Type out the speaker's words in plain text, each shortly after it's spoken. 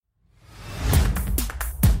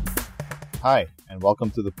Hi, and welcome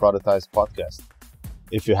to the Productize Podcast.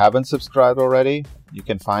 If you haven't subscribed already, you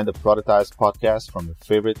can find the Productize Podcast from your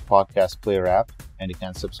favorite podcast player app, and you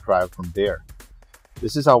can subscribe from there.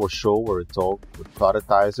 This is our show where we talk with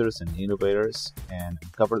productizers and innovators and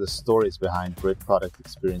cover the stories behind great product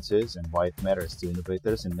experiences and why it matters to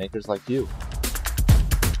innovators and makers like you.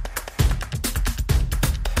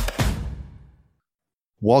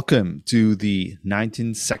 Welcome to the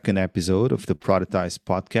 19-second episode of the Productize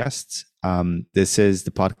Podcast. This is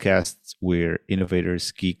the podcast where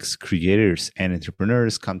innovators, geeks, creators, and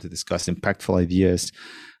entrepreneurs come to discuss impactful ideas.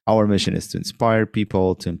 Our mission is to inspire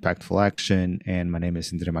people to impactful action. And my name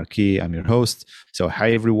is Andre Marquis. I'm your host. So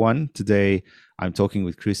hi, everyone. Today, I'm talking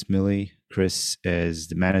with Chris Milley. Chris is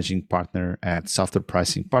the managing partner at Software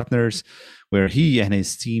Pricing Partners, where he and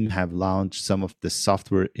his team have launched some of the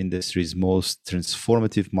software industry's most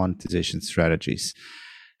transformative monetization strategies.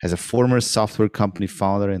 As a former software company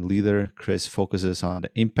founder and leader, Chris focuses on the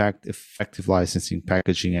impact effective licensing,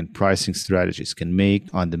 packaging, and pricing strategies can make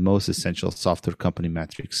on the most essential software company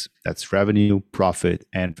metrics. That's revenue, profit,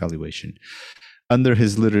 and valuation. Under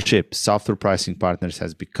his leadership, Software Pricing Partners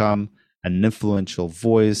has become an influential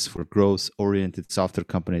voice for growth-oriented software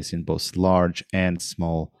companies in both large and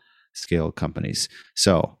small-scale companies.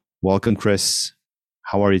 So, welcome, Chris.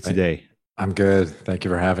 How are you today? I'm good. Thank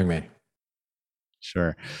you for having me.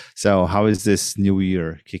 Sure. So how is this new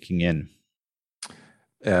year kicking in?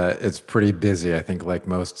 It's pretty busy. I think like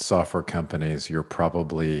most software companies, you're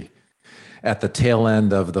probably at the tail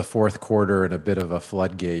end of the fourth quarter and a bit of a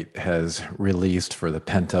floodgate has released for the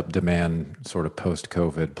pent-up demand sort of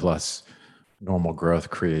post-COVID, plus normal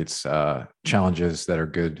growth creates challenges that are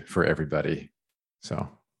good for everybody. So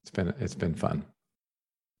it's been fun.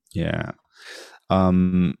 Yeah.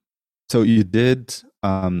 So you did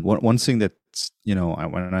one thing that,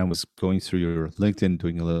 when I was going through your LinkedIn,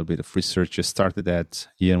 doing a little bit of research, you started at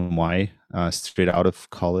EY straight out of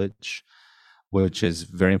college, which is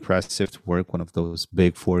very impressive to work one of those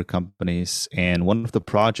big four companies. And one of the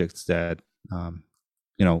projects that,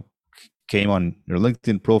 came on your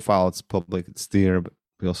LinkedIn profile, it's public, it's there, but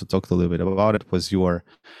we also talked a little bit about it, was your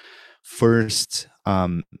first,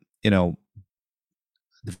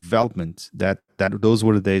 development. Those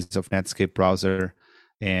were the days of Netscape browser,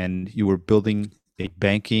 and you were building a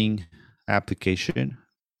banking application,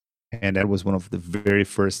 and that was one of the very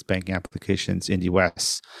first banking applications in the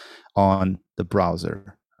US on the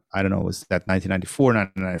browser. I don't know, was that 1994,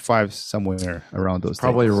 1995, somewhere around those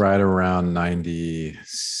Probably days? right around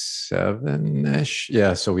 97-ish.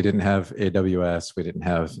 Yeah, so we didn't have AWS, we didn't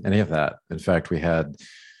have any of that. In fact, we had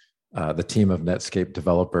the team of Netscape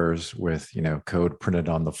developers with code printed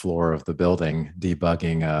on the floor of the building,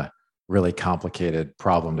 debugging a really complicated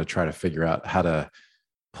problem to try to figure out how to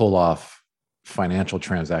pull off financial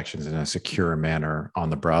transactions in a secure manner on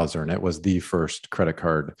the browser. And it was the first credit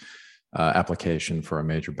card application for a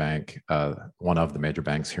major bank, one of the major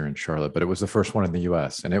banks here in Charlotte, but it was the first one in the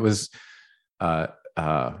US. And it was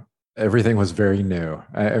everything was very new.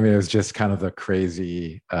 I mean, it was just kind of the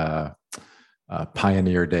crazy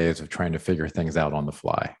pioneer days of trying to figure things out on the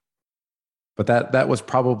fly. But that was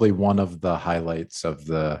probably one of the highlights of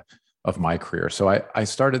my career. So I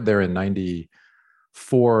started there in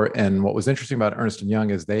 94. And what was interesting about Ernst & Young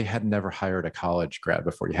is they had never hired a college grad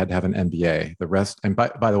before. You had to have an MBA. The rest, and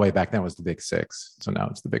by the way, back then it was the Big Six. So now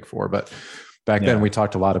it's the Big Four. But back then we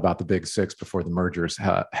talked a lot about the Big Six before the mergers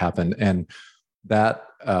happened. And that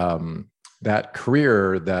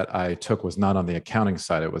career that I took was not on the accounting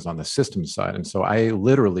side, it was on the systems side. And so I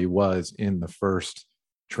literally was in the first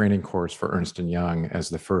training course for Ernst & Young as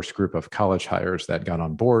the first group of college hires that got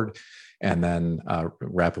on board, and then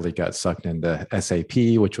rapidly got sucked into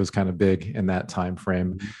SAP, which was kind of big in that time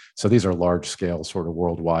frame. So these are large scale, sort of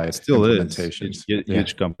worldwide implementations.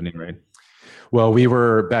 Huge company, right? Well, we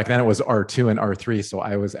were back then, it was R2 and R3. So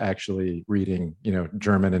I was actually reading,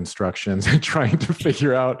 German instructions and trying to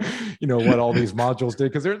figure out, what all these modules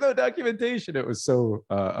did, because there's no documentation. It was so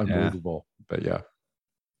unbelievable. But yeah,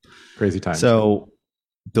 crazy times. So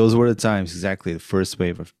those were the times, exactly. The first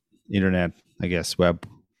wave of internet, I guess, Web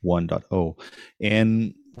 1.0.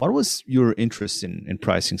 And what was your interest in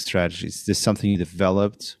pricing strategies? Is this something you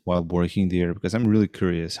developed while working there? Because I'm really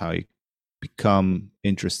curious how you become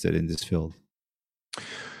interested in this field.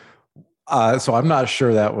 So I'm not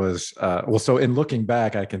sure that was, so in looking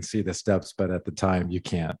back, I can see the steps, but at the time you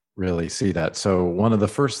can't really see that. So one of the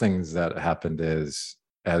first things that happened is,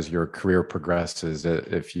 as your career progresses,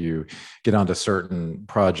 if you get onto certain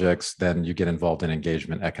projects, then you get involved in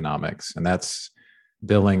engagement economics, and that's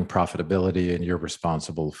billing profitability, and you're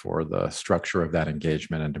responsible for the structure of that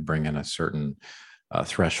engagement and to bring in a certain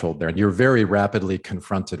threshold there. And you're very rapidly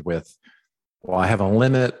confronted with, well, I have a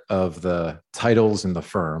limit of the titles in the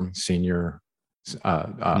firm, senior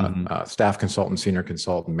staff consultant, senior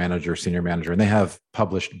consultant, manager, senior manager, and they have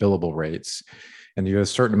published billable rates. And you have a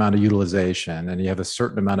certain amount of utilization and you have a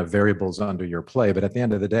certain amount of variables under your play. But at the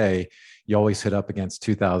end of the day, you always hit up against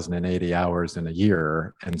 2,080 hours in a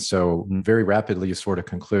year. And so very rapidly, you sort of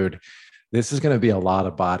conclude, this is going to be a lot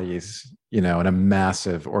of bodies, in a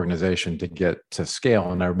massive organization to get to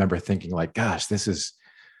scale. And I remember thinking like, gosh, that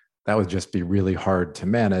would just be really hard to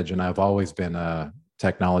manage. And I've always been a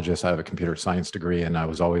technologist. I have a computer science degree, and I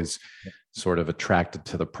was always sort of attracted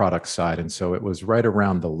to the product side. And so it was right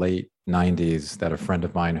around the late 90s that a friend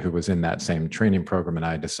of mine who was in that same training program and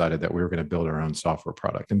I decided that we were going to build our own software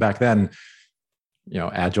product. And back then,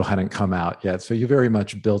 Agile hadn't come out yet. So you very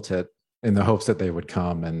much built it in the hopes that they would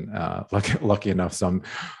come. And lucky enough, some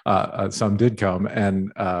did come.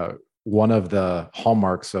 And one of the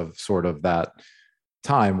hallmarks of sort of that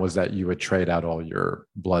time was that you would trade out all your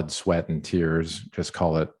blood, sweat, and tears, just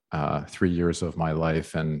call it 3 years of my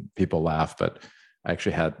life. And people laugh, but I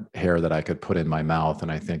actually had hair that I could put in my mouth.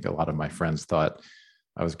 And I think a lot of my friends thought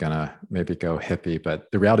I was going to maybe go hippie, but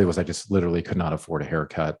the reality was I just literally could not afford a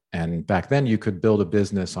haircut. And back then you could build a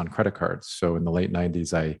business on credit cards. So in the late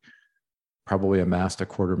 90s, I probably amassed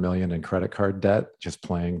 $250,000 in credit card debt, just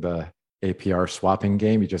playing the APR swapping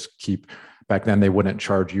game. You just back then they wouldn't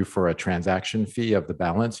charge you for a transaction fee of the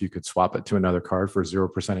balance. You could swap it to another card for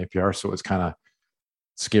 0% APR. So it was kind of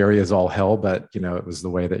scary as all hell, but it was the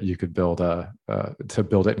way that you could build to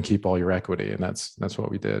build it and keep all your equity. And that's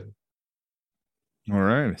what we did. All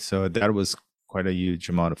right. So that was quite a huge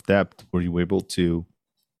amount of debt. Were you able to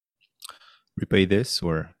repay this,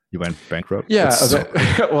 or you went bankrupt? Yeah.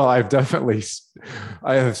 Well, I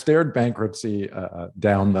have stared bankruptcy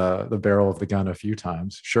down the barrel of the gun a few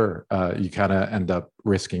times. Sure. You kind of end up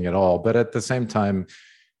risking it all, but at the same time,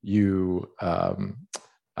 you are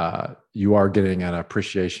getting an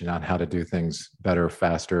appreciation on how to do things better,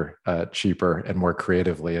 faster, cheaper, and more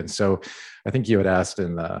creatively. And so I think you had asked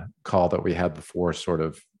in the call that we had before, sort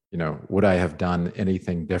of, would I have done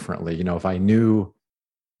anything differently? If I knew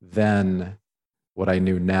then what I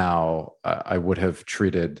knew now, I would have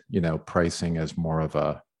treated, pricing as more of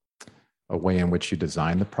a way in which you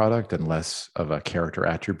design the product and less of a character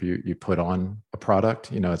attribute you put on a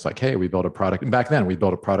product. It's like, hey, we built a product. And back then we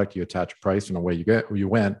built a product, you attach a price and away you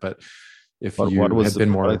went. But what was the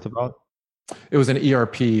product about? It was an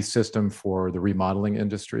ERP system for the remodeling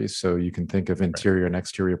industry. So you can think of interior and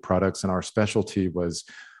exterior products. And our specialty was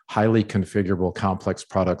highly configurable, complex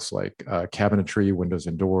products like cabinetry, windows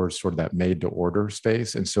and doors, sort of that made to order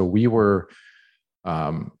space. And so we were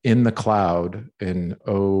in the cloud in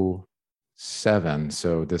 2007.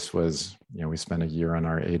 So this was, we spent a year on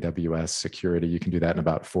our AWS security. You can do that in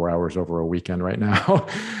about 4 hours over a weekend right now.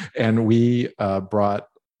 And we brought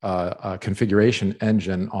a configuration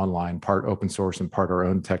engine online, part open source and part our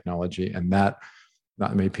own technology. And that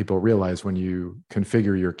not many people realize when you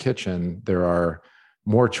configure your kitchen, there are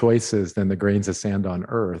more choices than the grains of sand on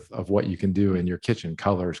earth of what you can do in your kitchen: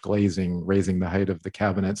 colors, glazing, raising the height of the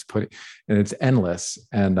cabinets, and it's endless.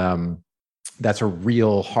 And that's a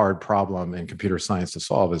real hard problem in computer science to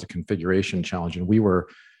solve, as a configuration challenge. And we were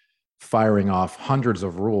firing off hundreds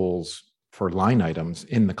of rules for line items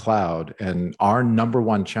in the cloud. And our number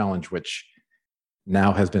one challenge, which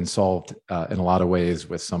now has been solved in a lot of ways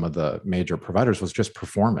with some of the major providers, was just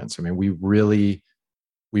performance. I mean, we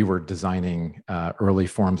were designing early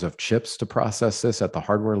forms of chips to process this at the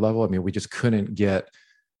hardware level. I mean, we just couldn't get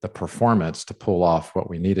the performance to pull off what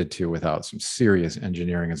we needed to without some serious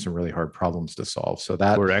engineering and some really hard problems to solve. So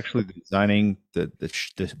that we're actually designing the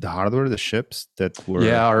hardware, the chips that were.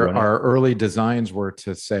 Yeah, our early designs were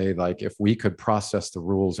to say, like, if we could process the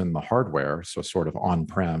rules in the hardware, so sort of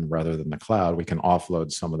on-prem rather than the cloud, we can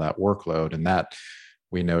offload some of that workload. And that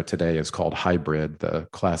we know today is called hybrid. The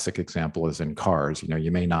classic example is in cars.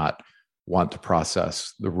 You may not want to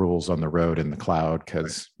process the rules on the road in the cloud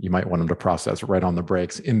because you might want them to process right on the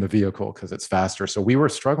brakes in the vehicle because it's faster. So we were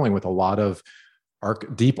struggling with a lot of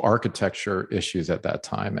deep architecture issues at that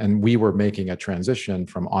time. And we were making a transition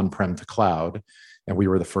from on-prem to cloud. And we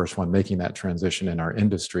were the first one making that transition in our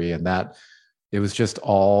industry. And that it was just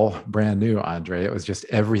all brand new, Andre. It was just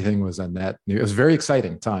everything was a net new. It was a very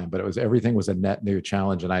exciting time, but everything was a net new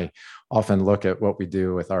challenge. And I often look at what we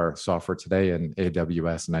do with our software today in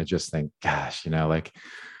AWS, and I just think, gosh, like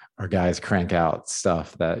our guys crank out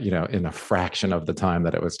stuff that, in a fraction of the time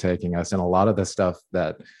that it was taking us. And a lot of the stuff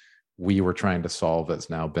that we were trying to solve has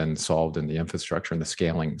now been solved in the infrastructure and the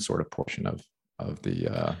scaling sort of portion of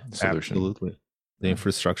the solution. Absolutely. The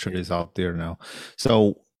infrastructure is out there now.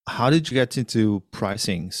 So how did you get into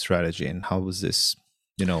pricing strategy, and how was this,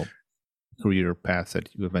 career path that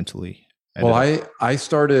you eventually ended Well, I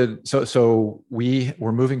started, so we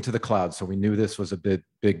were moving to the cloud. So we knew this was a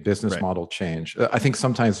big business Right. model change. I think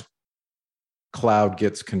sometimes cloud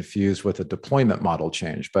gets confused with a deployment model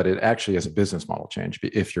change, but it actually is a business model change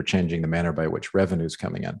if you're changing the manner by which revenue is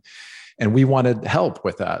coming in. And we wanted help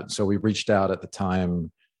with that. So we reached out at the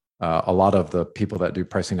time. A lot of the people that do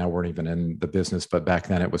pricing now weren't even in the business, but back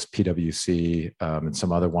then it was PwC and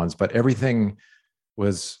some other ones. But everything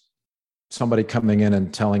was somebody coming in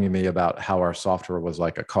and telling me about how our software was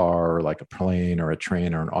like a car or like a plane or a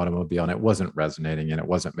train or an automobile, and it wasn't resonating and it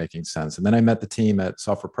wasn't making sense. And then I met the team at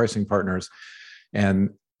Software Pricing Partners,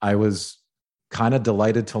 and I was kind of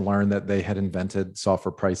delighted to learn that they had invented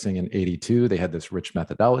software pricing in 82. They had this rich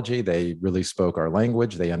methodology. They really spoke our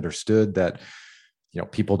language. They understood that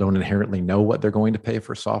people don't inherently know what they're going to pay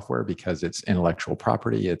for software because it's intellectual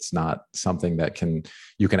property. It's not something that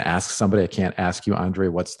you can ask somebody. I can't ask you, Andre,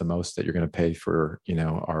 what's the most that you're going to pay for,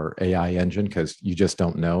 our AI engine, because you just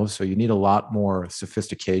don't know. So you need a lot more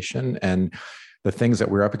sophistication, and the things that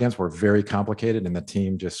we're up against were very complicated, and the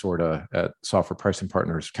team just sort of at Software Pricing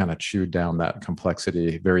Partners kind of chewed down that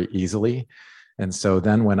complexity very easily. And so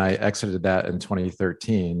then when I exited that in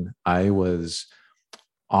 2013, I was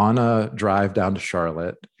on a drive down to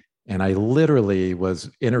Charlotte, and I literally was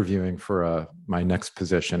interviewing for my next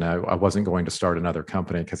position. I wasn't going to start another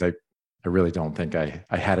company because I really don't think I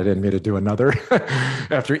had it in me to do another.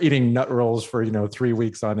 After eating nut rolls for 3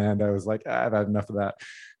 weeks on end, I was like, I've had enough of that.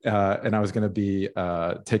 And I was going to be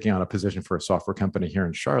taking on a position for a software company here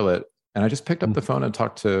in Charlotte. And I just picked up the phone and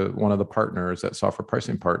talked to one of the partners at Software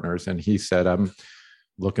Pricing Partners, and he said, I'm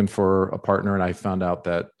looking for a partner. And I found out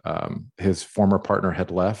that his former partner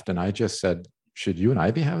had left. And I just said, should you and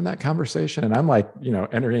I be having that conversation? And I'm like,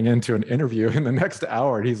 entering into an interview in the next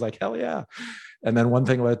hour. And he's like, hell yeah. And then one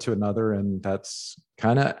thing led to another. And that's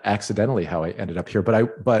kind of accidentally how I ended up here.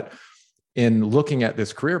 But in looking at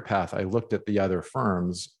this career path, I looked at the other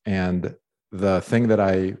firms, and the thing that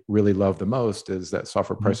I really love the most is that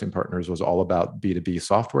Software Pricing Partners was all about B2B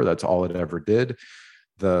software. That's all it ever did.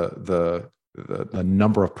 The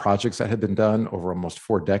number of projects that had been done over almost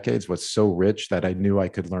 4 decades was so rich that I knew I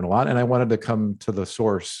could learn a lot. And I wanted to come to the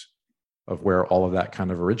source of where all of that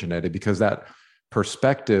kind of originated, because that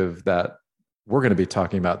perspective that we're going to be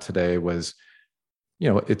talking about today was,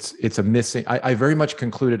 it's a missing. I very much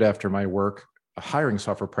concluded after my work hiring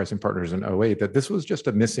Software Pricing Partners in 08 that this was just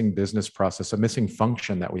a missing business process, a missing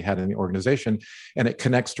function that we had in the organization. And it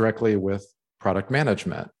connects directly with product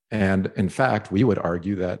management. And in fact, we would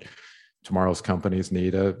argue that tomorrow's companies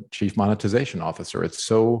need a chief monetization officer. It's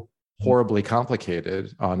so horribly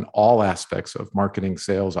complicated on all aspects of marketing,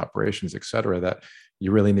 sales, operations, et cetera, that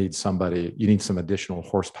you really need you need some additional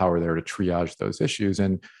horsepower there to triage those issues.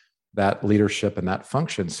 And that leadership and that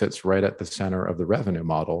function sits right at the center of the revenue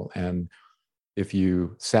model. And if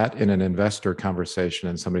you sat in an investor conversation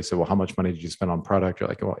and somebody said, well, how much money did you spend on product? You're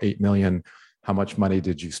like, well, 8 million. How much money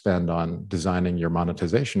did you spend on designing your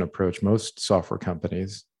monetization approach? Most software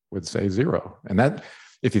companies would say 0. And that,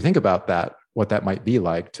 if you think about that, what that might be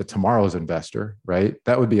like to tomorrow's investor, right?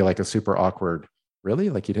 That would be like a super awkward, really?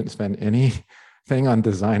 Like you didn't spend anything on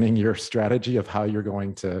designing your strategy of how you're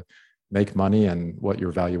going to make money and what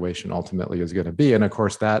your valuation ultimately is going to be. And of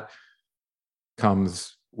course, that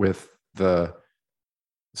comes with the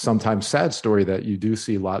sometimes sad story that you do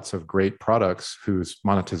see lots of great products whose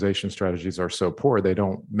monetization strategies are so poor, they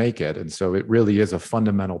don't make it. And so it really is a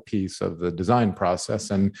fundamental piece of the design process.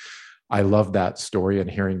 And I love that story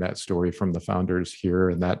and hearing that story from the founders here,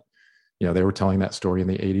 and that, they were telling that story in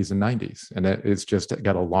the 80s and 90s. And it's just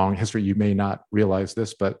got a long history. You may not realize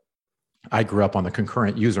this, but I grew up on the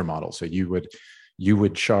concurrent user model. So you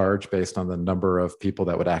would charge based on the number of people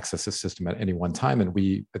that would access the system at any one time.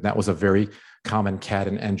 And that was a very common CAD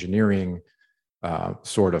and engineering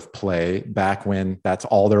sort of play back when that's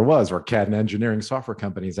all there was, were CAD and engineering software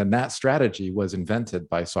companies. And that strategy was invented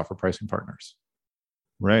by Software Pricing Partners.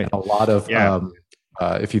 Right. And a lot of,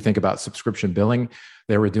 if you think about subscription billing,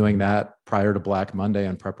 they were doing that prior to Black Monday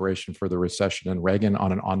in preparation for the recession in Reagan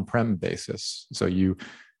on an on-prem basis. So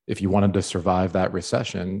if you wanted to survive that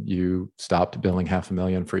recession, you stopped billing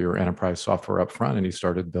 $500,000 for your enterprise software up front, and you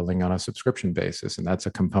started billing on a subscription basis. And that's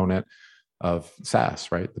a component of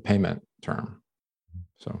SaaS, right? The payment term.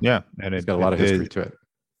 So yeah, and it's got a lot of history to it.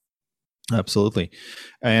 Absolutely.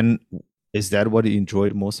 And is that what you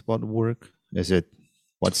enjoyed most about the work?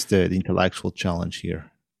 What's the intellectual challenge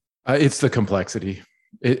here? It's the complexity.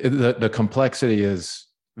 The complexity is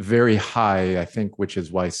very high, I think, which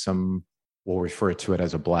is why we'll refer to it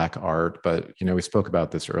as a black art, but we spoke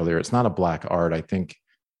about this earlier. It's not a black art. I think,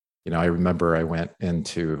 I remember I went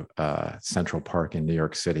into Central Park in New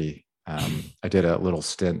York City. I did a little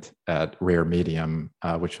stint at Rare Medium,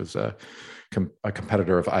 which was a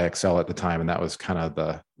competitor of IXL at the time, and that was kind of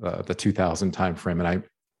the 2000 timeframe. And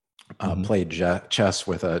I played chess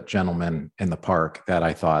with a gentleman in the park that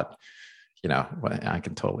I thought, I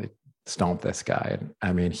can totally stomp this guy. And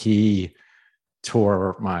I mean, he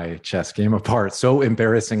tore my chess game apart so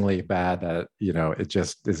embarrassingly bad that it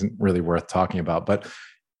just isn't really worth talking about. But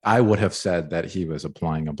I would have said that he was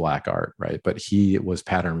applying a black art, right? But he was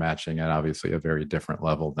pattern matching at obviously a very different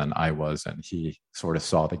level than I was. And he sort of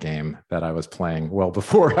saw the game that I was playing well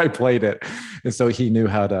before I played it. And so he knew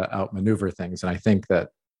how to outmaneuver things. And I think that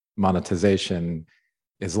monetization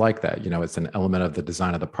is like that. It's an element of the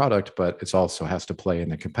design of the product, but it also has to play in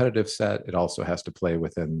the competitive set. It also has to play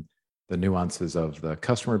within the nuances of the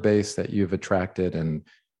customer base that you've attracted. And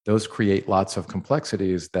those create lots of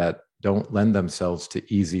complexities that don't lend themselves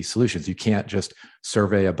to easy solutions. You can't just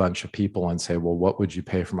survey a bunch of people and say, well, what would you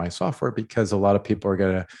pay for my software? Because a lot of people are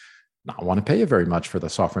going to not want to pay you very much for the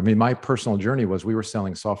software. I mean, my personal journey was we were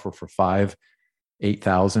selling software for $5,000,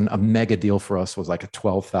 $8,000. A mega deal for us was like a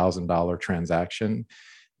 $12,000 transaction.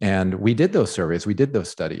 And we did those surveys, we did those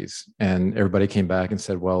studies, and everybody came back and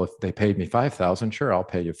said, well, if they paid me $5,000, sure, I'll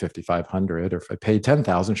pay you $5,500. Or if I paid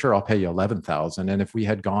 $10,000, sure, I'll pay you $11,000. And if we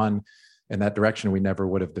had gone in that direction, we never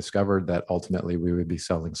would have discovered that ultimately we would be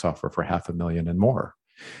selling software for $500,000 and more.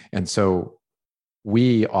 And so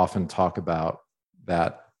we often talk about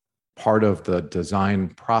that part of the design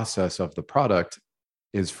process of the product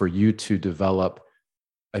is for you to develop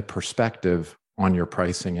a perspective on your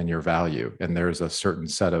pricing and your value. And there's a certain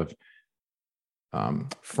set of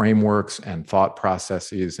frameworks and thought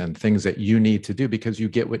processes and things that you need to do because you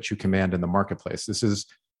get what you command in the marketplace. This is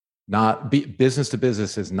not business to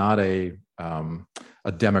business is not a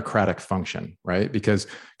democratic function, right? Because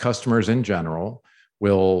customers in general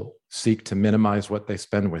will seek to minimize what they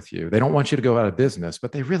spend with you. They don't want you to go out of business,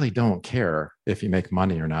 but they really don't care if you make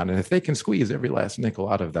money or not. And if they can squeeze every last nickel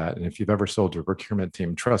out of that, and if you've ever sold to a procurement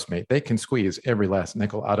team, trust me, they can squeeze every last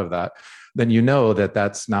nickel out of that, then you know that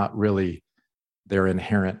that's not really their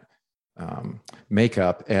inherent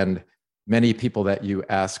makeup. And many people that you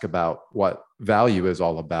ask about what value is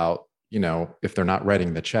all about, if they're not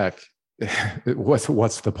writing the check,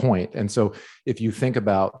 what's the point? And so if you think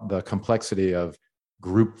about the complexity of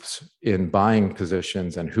groups in buying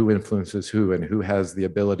positions and who influences who and who has the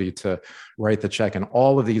ability to write the check and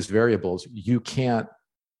all of these variables, you can't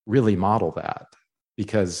really model that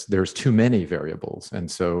because there's too many variables. And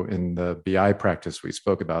so in the BI practice, we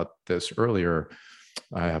spoke about this earlier.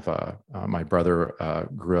 I have my brother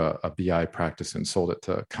grew a BI practice and sold it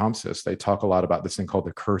to ComSys. They talk a lot about this thing called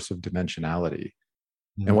the curse of dimensionality.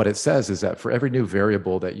 Mm-hmm. And what it says is that for every new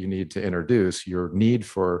variable that you need to introduce, your need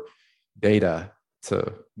for data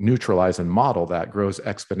to neutralize and model that grows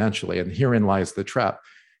exponentially. And herein lies the trap.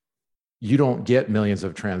 You don't get millions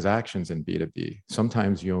of transactions in B2B.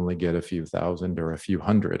 Sometimes you only get a few thousand or a few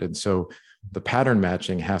hundred. And so the pattern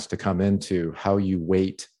matching has to come into how you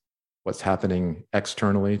weight what's happening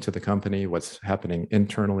externally to the company, what's happening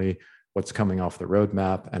internally, what's coming off the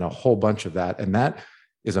roadmap, and a whole bunch of that. And that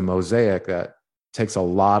is a mosaic that takes a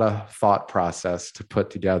lot of thought process to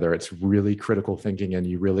put together. It's really critical thinking, and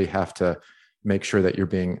you really have to make sure that you're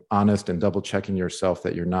being honest and double checking yourself,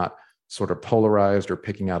 that you're not sort of polarized or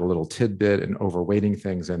picking out a little tidbit and overweighting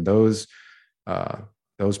things. And those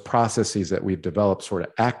processes that we've developed sort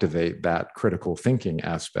of activate that critical thinking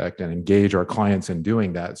aspect and engage our clients in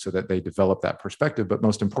doing that so that they develop that perspective, but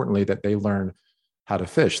most importantly, that they learn how to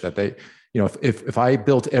fish, that they, if I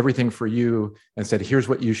built everything for you and said, here's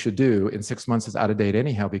what you should do, in 6 months is out of date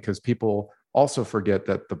anyhow, because people also forget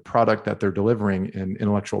that the product that they're delivering in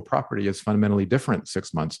intellectual property is fundamentally different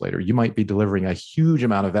 6 months later. You might be delivering a huge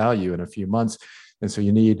amount of value in a few months. And so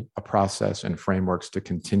you need a process and frameworks to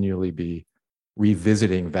continually be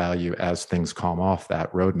revisiting value as things calm off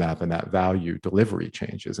that roadmap and that value delivery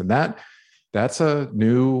changes. And that's a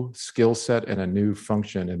new skill set and a new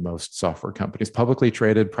function in most software companies, publicly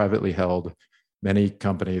traded, privately held. Many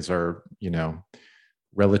companies are,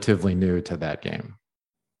 relatively new to that game.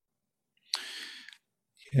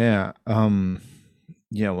 Yeah.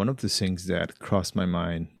 One of the things that crossed my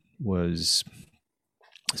mind was,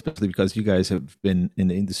 especially because you guys have been in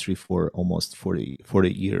the industry for almost 40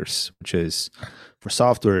 years, which is for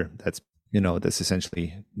software, that's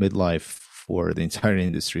essentially midlife for the entire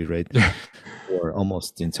industry, right? Or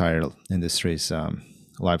almost the entire industry's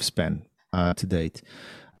lifespan to date.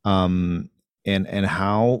 And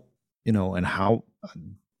how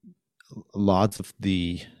lots of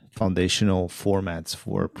the foundational formats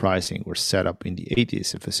for pricing were set up in the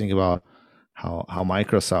 80s. If you think about how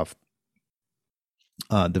Microsoft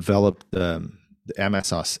developed the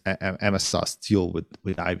MS-DOS deal with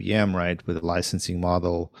IBM, right, with the licensing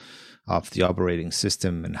model of the operating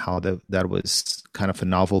system, and how that was kind of a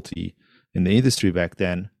novelty in the industry back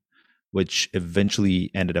then, which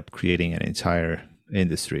eventually ended up creating an entire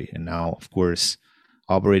industry. And now, of course,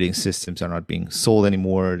 operating systems are not being sold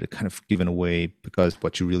anymore. They're kind of given away, because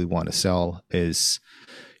what you really want to sell is,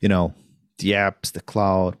 the apps, the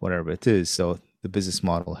cloud, whatever it is. So the business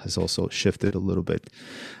model has also shifted a little bit.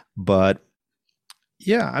 But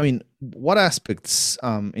yeah, I mean, what aspects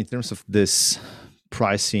in terms of this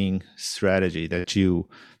pricing strategy that you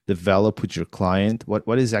develop with your client,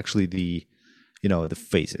 what is actually the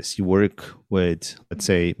phases you work with? Let's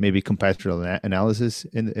say maybe competitor analysis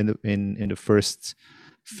in the first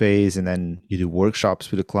phase, and then you do workshops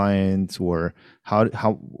with the client, or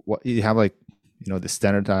what you have, like, the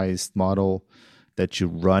standardized model that you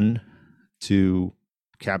run to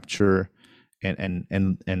capture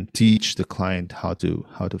and teach the client how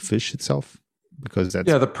to fish itself, because that's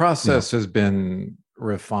the process has been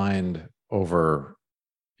refined over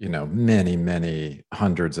many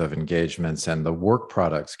hundreds of engagements, and the work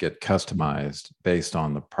products get customized based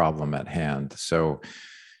on the problem at hand. So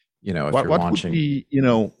if you're launching, would be,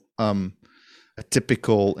 a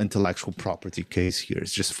typical intellectual property case here?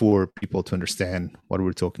 It's just for people to understand what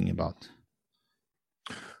we're talking about.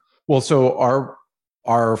 Well, so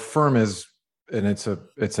our firm is, and it's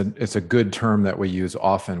a good term that we use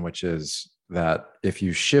often, which is that if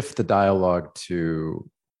you shift the dialogue to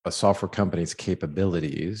a software company's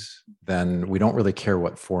capabilities, then we don't really care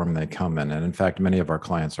what form they come in. And in fact, many of our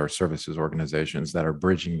clients are services organizations that are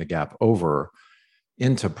bridging the gap over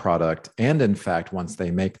into product. And in fact, once they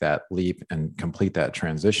make that leap and complete that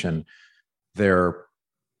transition, their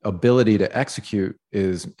ability to execute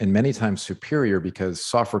is in many times superior, because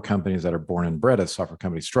software companies that are born and bred as software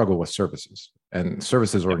companies struggle with services, and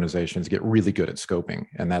services organizations get really good at scoping.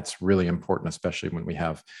 And that's really important, especially when we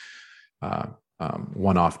have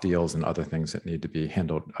one-off deals and other things that need to be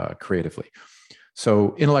handled creatively.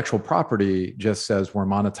 So intellectual property just says we're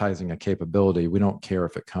monetizing a capability. We don't care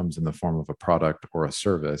if it comes in the form of a product or a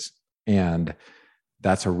service. And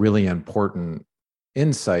that's a really important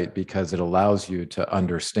insight, because it allows you to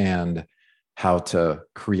understand how to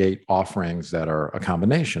create offerings that are a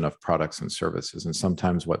combination of products and services. And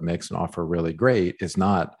sometimes what makes an offer really great is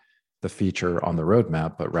not the feature on the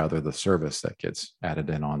roadmap, but rather the service that gets added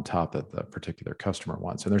in on top that the particular customer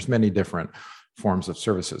wants. And there's many different forms of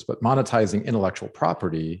services, but monetizing intellectual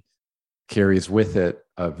property carries with it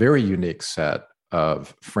a very unique set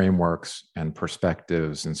of frameworks and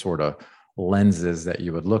perspectives and sort of lenses that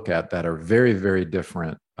you would look at that are very, very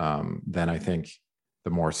different than, I think, the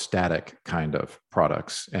more static kind of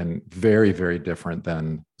products, and very, very different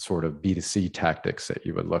than sort of B2C tactics that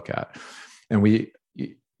you would look at. And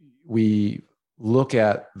we look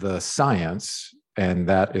at the science, and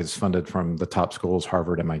that is funded from the top schools,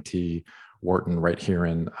 Harvard, MIT, Wharton, right here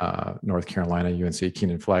in North Carolina, UNC,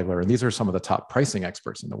 Keenan Flagler. And these are some of the top pricing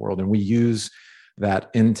experts in the world. And we use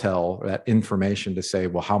that intel, that information, to say,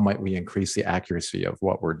 well, how might we increase the accuracy of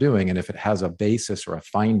what we're doing? And if it has a basis or a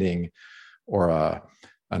finding or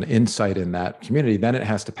an insight in that community, then it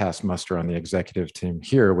has to pass muster on the executive team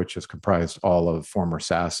here, which is comprised all of former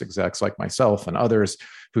SaaS execs like myself and others,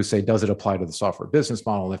 who say, does it apply to the software business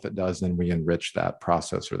model? And if it does, then we enrich that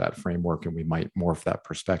process or that framework, and we might morph that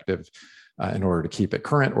perspective in order to keep it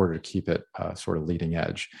current, in order to keep it sort of leading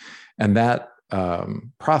edge. And that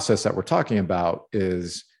process that we're talking about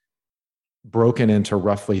is broken into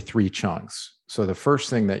roughly 3 chunks. So the first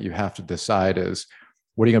thing that you have to decide is,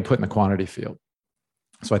 what are you going to put in the quantity field?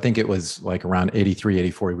 So I think it was like around 83,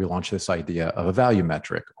 84, we launched this idea of a value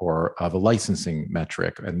metric or of a licensing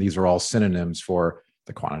metric. And these are all synonyms for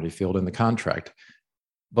the quantity field in the contract.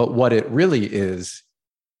 But what it really is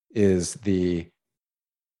the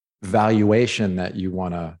valuation that you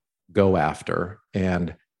want to go after.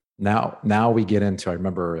 And now we get into, I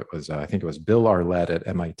remember it was, I think it was Bill Arlett at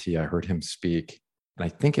MIT. I heard him speak, and I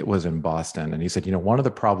think it was in Boston. And he said, one of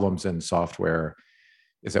the problems in software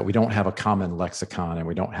is that we don't have a common lexicon, and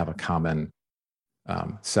we don't have a common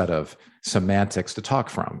set of semantics to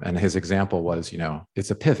talk from. And his example was,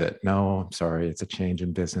 it's a pivot. No, I'm sorry, it's a change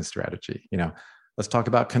in business strategy. Let's talk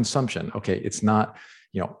about consumption. Okay, it's not,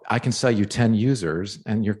 I can sell you 10 users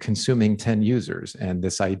and you're consuming 10 users. And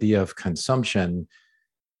this idea of consumption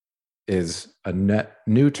is a net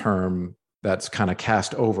new term that's kind of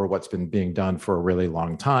cast over what's been being done for a really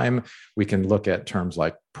long time. We can look at terms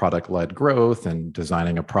like product-led growth and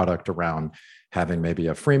designing a product around having maybe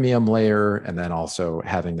a freemium layer, and then also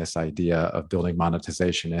having this idea of building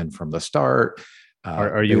monetization in from the start.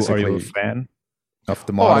 Are you a fan of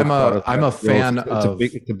the Oh, model? I'm a fan of.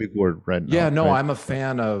 It's a big word right now. Yeah, no, right? I'm a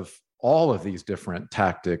fan of all of these different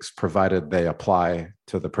tactics, provided they apply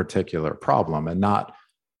to the particular problem, and not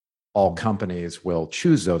all companies will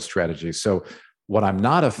choose those strategies. So what I'm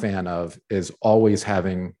not a fan of is always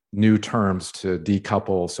having new terms to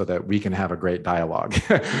decouple so that we can have a great dialogue,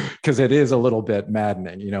 because it is a little bit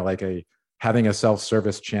maddening, like having a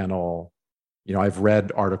self-service channel. I've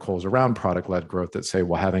read articles around product-led growth that say,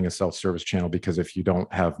 well, having a self-service channel, because if you don't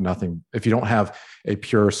have a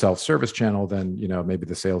pure self-service channel, then, maybe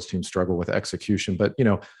the sales team struggle with execution. But,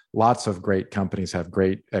 lots of great companies have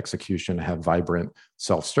great execution, have vibrant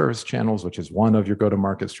self-service channels, which is one of your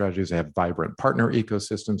go-to-market strategies. They have vibrant partner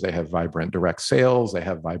ecosystems. They have vibrant direct sales. They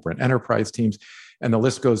have vibrant enterprise teams, and the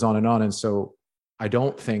list goes on and on. And so I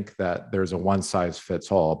don't think that there's a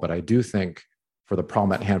one-size-fits-all, but I do think for the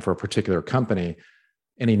problem at hand for a particular company,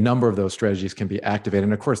 any number of those strategies can be activated.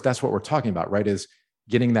 And of course, that's what we're talking about, right? Is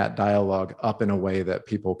getting that dialogue up in a way that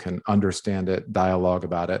people can understand it, dialogue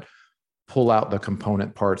about it, pull out the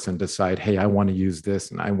component parts and decide, hey, I want to use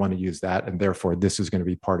this and I want to use that. And therefore, this is going to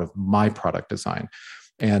be part of my product design.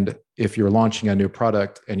 And if you're launching a new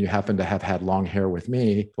product and you happen to have had long hair with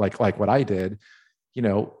me, like what I did,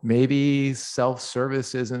 maybe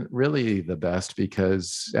self-service isn't really the best,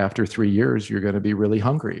 because after 3 years, you're going to be really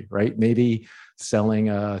hungry, right? Maybe selling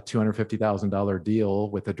a $250,000 deal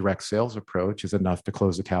with a direct sales approach is enough to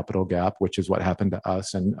close the capital gap, which is what happened to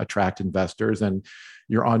us, and attract investors, and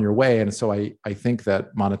you're on your way. And so I think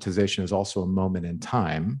that monetization is also a moment in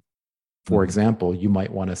time. For example, you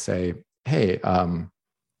might want to say, hey,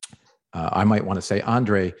 I might want to say,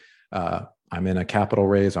 Andre, I'm in a capital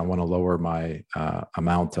raise. I want to lower my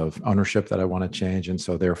amount of ownership that I want to change. And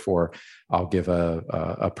so therefore, I'll give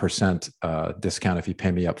a percent discount if you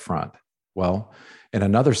pay me up front. Well, in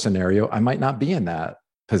another scenario, I might not be in that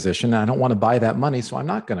position. I don't want to buy that money. So I'm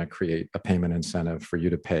not going to create a payment incentive for you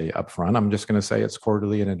to pay up front. I'm just going to say it's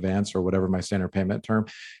quarterly in advance, or whatever my standard payment term,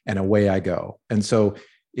 and away I go. And so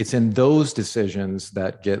it's in those decisions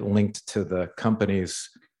that get linked to the company's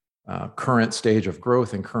current stage of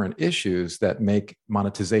growth and current issues that make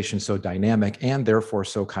monetization so dynamic and therefore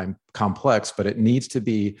so complex. But it needs to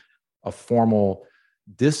be a formal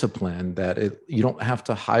discipline that you don't have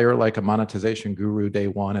to hire like a monetization guru day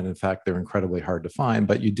one. And in fact, they're incredibly hard to find,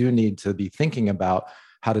 but you do need to be thinking about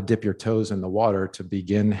how to dip your toes in the water to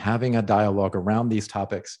begin having a dialogue around these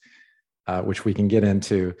topics, which we can get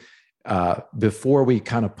into before we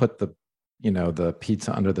kind of put the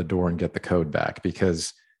pizza under the door and get the code back,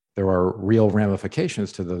 because there are real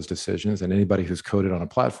ramifications to those decisions. And anybody who's coded on a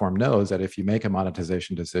platform knows that if you make a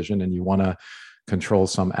monetization decision and you want to control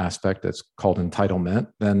some aspect that's called entitlement,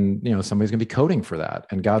 then somebody's going to be coding for that.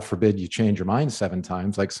 And God forbid you change your mind 7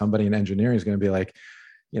 times, like somebody in engineering is going to be like,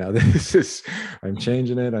 I'm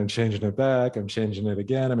changing it back, I'm changing it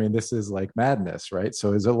again. I mean, this is like madness, right? So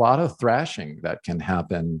there's a lot of thrashing that can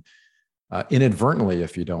happen inadvertently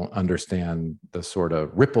if you don't understand the sort of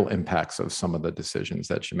ripple impacts of some of the decisions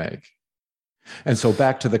that you make. And so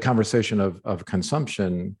back to the conversation of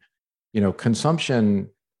consumption, consumption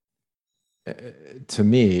to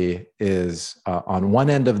me is on one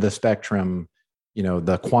end of the spectrum,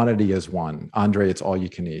 the quantity is one. Andre, it's all you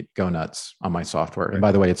can eat. Go nuts on my software. Right. And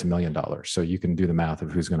by the way, it's $1 million. So you can do the math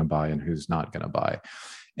of who's going to buy and who's not going to buy.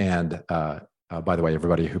 And by the way,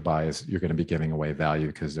 everybody who buys, you're going to be giving away value,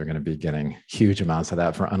 because they're going to be getting huge amounts of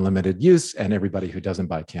that for unlimited use. And everybody who doesn't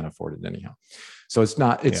buy can't afford it anyhow. So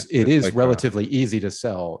it is like relatively easy to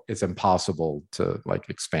sell. It's impossible to like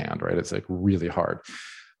expand, right? It's like really hard.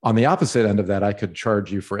 On the opposite end of that, I could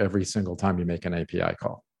charge you for every single time you make an API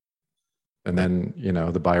call. And then,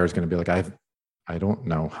 the buyer is going to be like, I don't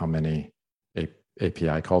know how many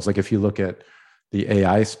API calls. Like if you look at the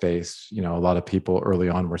AI space, a lot of people early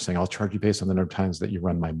on were saying, I'll charge you based on the number of times that you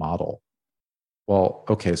run my model. Well,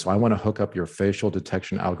 okay, so I want to hook up your facial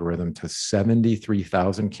detection algorithm to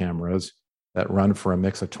 73,000 cameras that run for a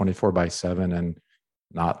mix of 24/7 and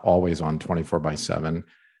not always on 24/7.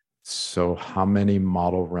 So how many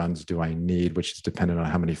model runs do I need, which is dependent on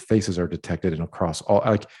how many faces are detected and across all,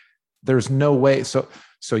 like there's no way. So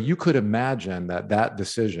you could imagine that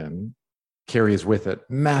decision carries with it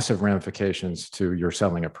massive ramifications to your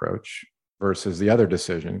selling approach, versus the other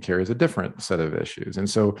decision carries a different set of issues. And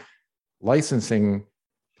so licensing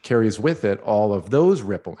carries with it all of those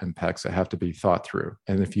ripple impacts that have to be thought through.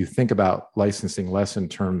 And if you think about licensing less in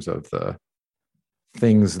terms of the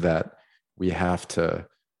things that we have to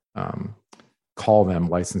call them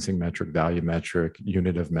licensing metric, value metric,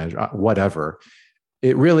 unit of measure, whatever.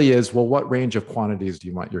 It really is, well, what range of quantities do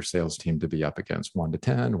you want your sales team to be up against? 1 to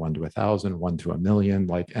 10, 1 to 1,000, 1 to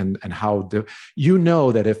 1,000,000, and how do you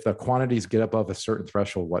know that if the quantities get above a certain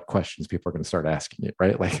threshold, what questions people are going to start asking you,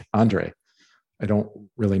 right? Like, Andre, I don't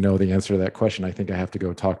really know the answer to that question. I think I have to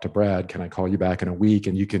go talk to Brad. Can I call you back in a week?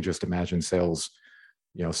 And you can just imagine sales,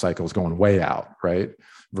 cycles going way out, right?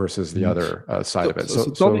 Versus the other side of it. So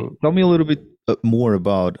tell me a little bit more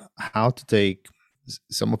about how to take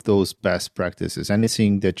some of those best practices,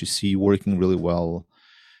 anything that you see working really well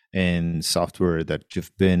in software that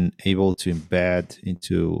you've been able to embed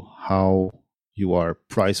into how you are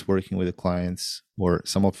price working with the clients or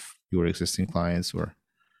some of your existing clients or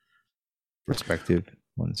prospective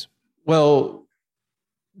ones. Well,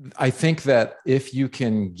 I think that if you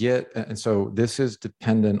can get, and so this is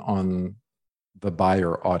dependent on the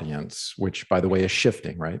buyer audience, which by the way is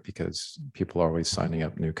shifting, right? Because people are always signing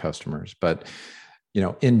up new customers. But,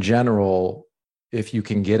 in general, if you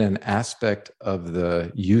can get an aspect of the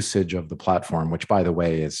usage of the platform, which by the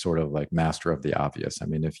way is sort of like master of the obvious. I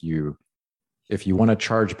mean, if you want to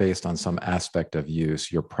charge based on some aspect of use,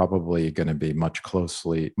 you're probably going to be much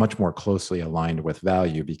more closely aligned with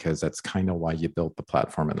value, because that's kind of why you built the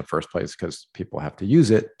platform in the first place, because people have to use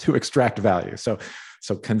it to extract value. So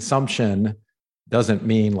consumption doesn't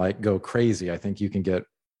mean like go crazy. I think you can get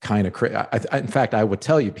kind of crazy. In fact, I would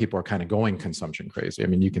tell you people are kind of going consumption crazy. I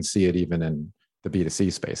mean, you can see it even in the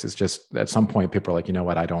B2C space. It's just at some point people are like, you know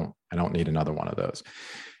what, I don't need another one of those.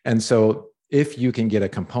 And so if you can get a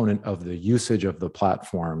component of the usage of the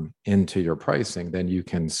platform into your pricing, then you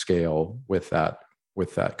can scale with that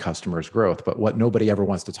customer's growth. But what nobody ever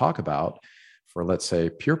wants to talk about for, let's say,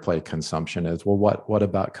 pure play consumption is, well, what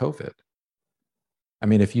about COVID? I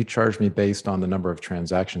mean, if you charge me based on the number of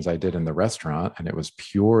transactions I did in the restaurant and it was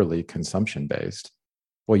purely consumption based,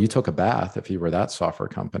 well, you took a bath if you were that software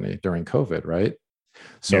company during COVID, right?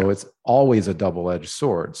 So It's always a double-edged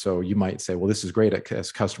sword. So you might say, well, this is great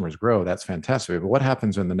as customers grow. That's fantastic. But what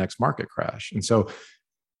happens in the next market crash? And so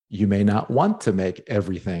you may not want to make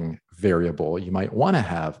everything variable. You might want to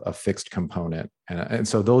have a fixed component. And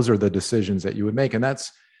so those are the decisions that you would make. And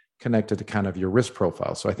that's connected to kind of your risk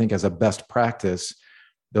profile. So I think as a best practice,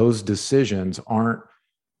 those decisions aren't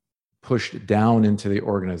pushed down into the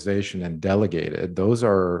organization and delegated. Those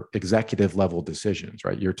are executive level decisions,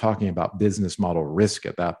 right? You're talking about business model risk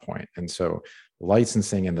at that point. And so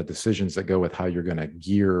licensing and the decisions that go with how you're going to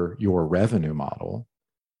gear your revenue model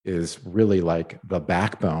is really like the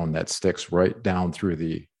backbone that sticks right down through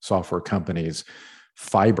the software company's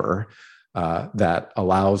fiber that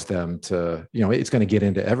allows them to, it's going to get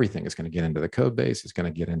into everything. It's going to get into the code base. It's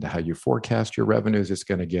going to get into how you forecast your revenues. It's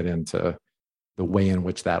going to get into the way in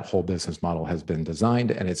which that whole business model has been designed.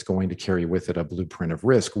 And it's going to carry with it a blueprint of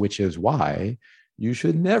risk, which is why you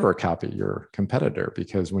should never copy your competitor,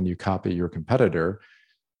 because when you copy your competitor,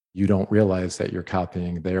 you don't realize that you're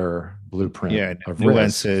copying their blueprint of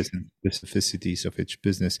nuances and specificities of each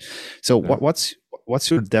business. So what's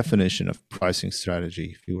your definition of pricing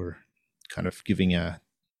strategy? If you were kind of giving a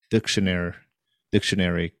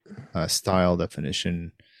dictionary style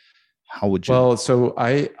definition, how would you? Well, so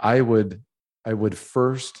I would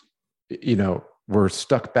first, we're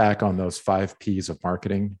stuck back on those 5 P's of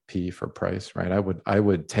marketing. P for price, right? I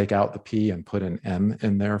would take out the P and put an M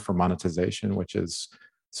in there for monetization, which is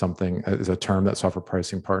a term that Software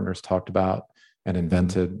Pricing Partners talked about and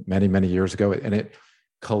invented many, many years ago. And it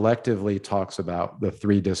collectively talks about the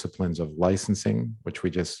 3 disciplines of licensing, which we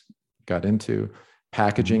just got into,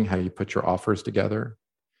 packaging, how you put your offers together,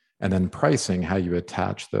 and then pricing, how you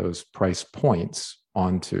attach those price points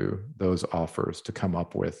onto those offers to come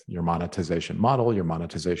up with your monetization model, your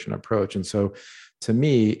monetization approach. And so to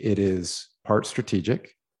me, it is part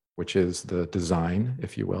strategic, which is the design,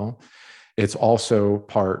 if you will. It's also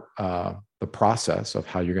part the process of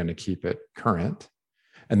how you're going to keep it current.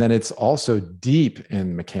 And then it's also deep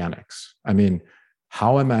in mechanics. I mean,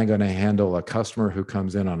 how am I going to handle a customer who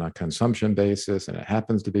comes in on a consumption basis and it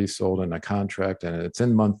happens to be sold in a contract and it's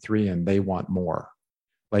in month 3 and they want more?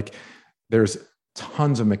 Like, there's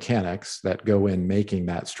tons of mechanics that go in making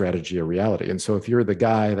that strategy a reality. And so if you're the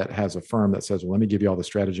guy that has a firm that says, well, let me give you all the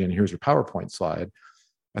strategy and here's your PowerPoint slide,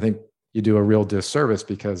 I think you do a real disservice,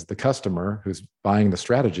 because the customer who's buying the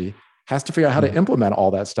strategy has to figure out how to implement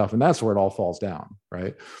all that stuff. And that's where it all falls down,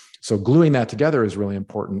 right? So gluing that together is really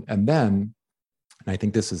important. And then, and I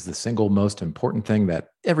think this is the single most important thing that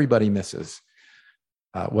everybody misses,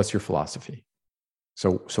 what's your philosophy?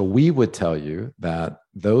 So we would tell you that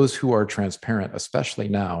those who are transparent, especially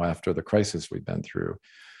now after the crisis we've been through,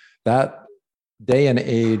 that day and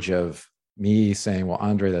age of me saying, well,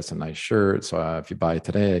 Andre, that's a nice shirt. So if you buy it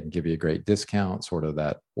today, I can give you a great discount, sort of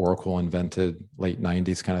that Oracle invented late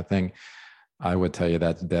 90s kind of thing. I would tell you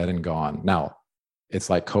that's dead and gone. Now, it's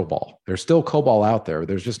like COBOL. There's still COBOL out there.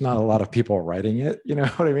 There's just not a lot of people writing it. You know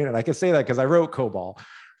what I mean? And I can say that because I wrote COBOL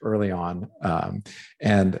early on.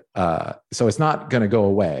 So it's not going to go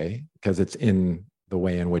away because it's in the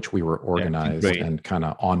way in which we were organized and kind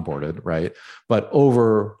of onboarded, right? But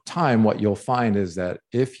over time, what you'll find is that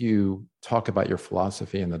if you talk about your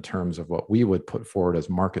philosophy in the terms of what we would put forward as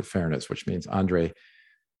market fairness, which means, Andre,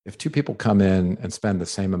 if two people come in and spend the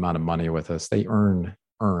same amount of money with us, they earn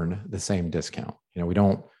the same discount. You know, we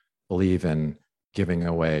don't believe in giving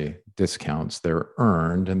away discounts. They're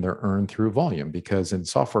earned, and they're earned through volume, because in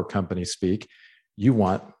software company speak, you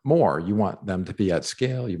want more. You want them to be at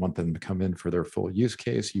scale. You want them to come in for their full use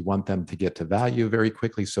case. You want them to get to value very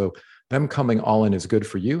quickly. So them coming all in is good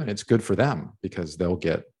for you, and it's good for them because they'll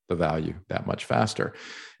get the value that much faster.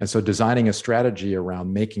 And so designing a strategy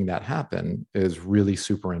around making that happen is really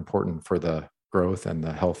super important for the growth and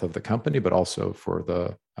the health of the company, but also for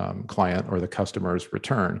the client or the customer's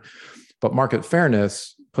return. But market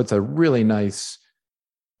fairness puts a really nice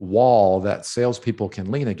wall that salespeople can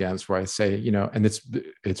lean against, where I say, you know, and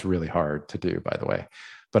it's really hard to do, by the way,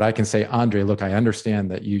 but I can say, Andre, look, I understand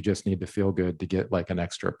that you just need to feel good to get like an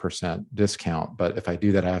extra % discount. But if I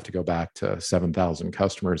do that, I have to go back to 7,000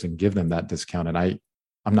 customers and give them that discount. And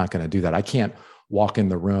I'm not going to do that. I can't walk in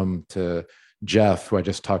the room to Jeff, who I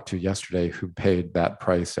just talked to yesterday, who paid that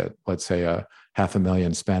price at, let's say, a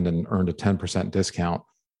 $500,000 spend and earned a 10% discount,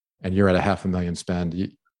 and you're at a $500,000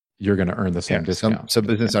 spend, you're going to earn the same discount. Some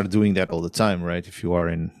businesses are doing that all the time, right? If you are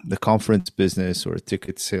in the conference business or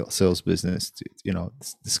ticket sales business, you know,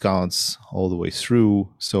 discounts all the way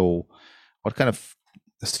through. So what kind of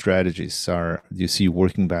strategies do you see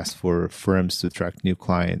working best for firms to attract new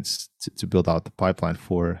clients, to build out the pipeline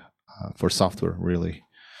for software, really?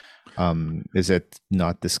 Is it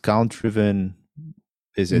not discount driven?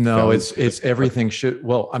 Is it? No, it's everything should.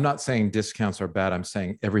 Well, I'm not saying discounts are bad. I'm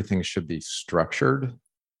saying everything should be structured,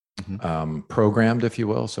 programmed, if you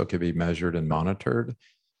will, so it could be measured and monitored.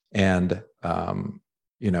 And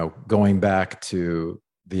you know, going back to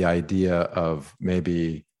the idea of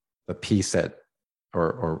maybe the piece that,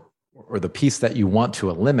 or the piece that you want to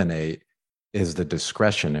eliminate is the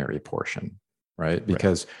discretionary portion, right?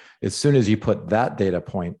 Because as soon as you put that data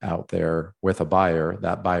point out there with a buyer,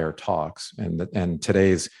 that buyer talks, and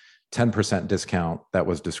today's 10% discount that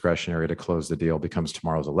was discretionary to close the deal becomes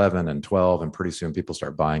tomorrow's 11 and 12. And pretty soon people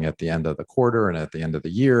start buying at the end of the quarter and at the end of the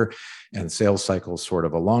year, and sales cycles sort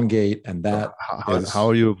of elongate. And that how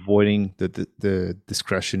are you avoiding the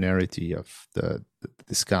discretionarity of the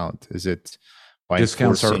discount? Is it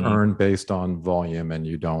discounts are earned based on volume, and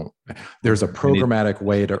there's a programmatic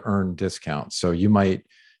way to earn discounts. So you might,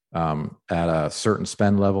 at a certain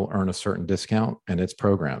spend level, earn a certain discount, and it's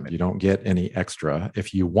programmed. You don't get any extra.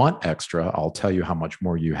 If you want extra, I'll tell you how much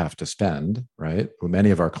more you have to spend, right? Well,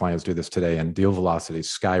 many of our clients do this today, and deal velocities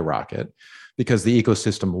skyrocket because the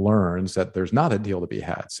ecosystem learns that there's not a deal to be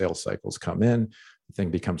had. Sales cycles come in, the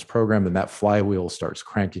thing becomes programmed, and that flywheel starts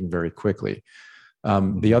cranking very quickly.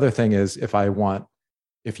 The other thing is, if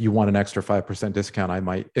you want an extra 5% discount, I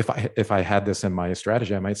might, if I had this in my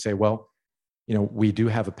strategy, I might say, well, you know, we do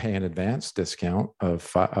have a pay in advance discount of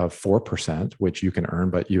 4%, which you can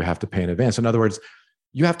earn, but you have to pay in advance. In other words,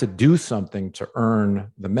 you have to do something to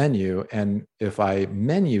earn the menu. And if I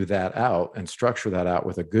menu that out and structure that out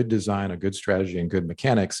with a good design, a good strategy, and good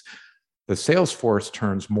mechanics, the sales force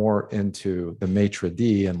turns more into the maitre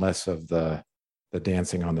d' and less of the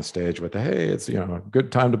dancing on the stage with the, hey, it's, you know, a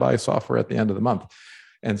good time to buy software at the end of the month.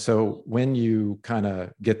 And so when you kind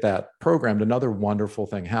of get that programmed, another wonderful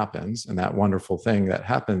thing happens. And that wonderful thing that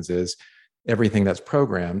happens is everything that's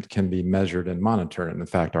programmed can be measured and monitored. And in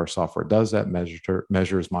fact, our software does that,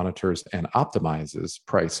 measures, monitors, and optimizes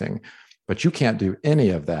pricing. But you can't do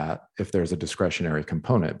any of that if there's a discretionary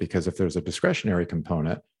component, because if there's a discretionary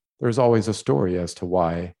component, there's always a story as to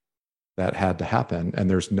why that had to happen. And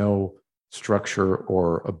there's no structure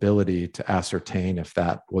or ability to ascertain if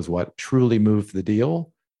that was what truly moved the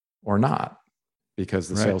deal or not, because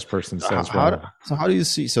the salesperson says, so how do you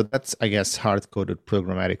see, so that's, I guess, hard-coded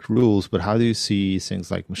programmatic rules, but how do you see things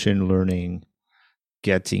like machine learning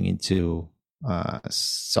getting into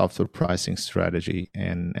software pricing strategy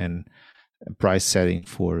and price setting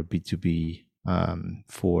for B2B,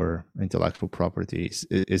 for intellectual properties?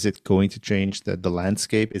 Is it going to change the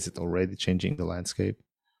landscape? Is it already changing the landscape?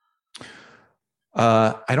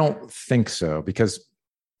 I don't think so, because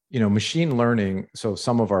machine learning. So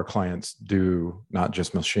some of our clients do not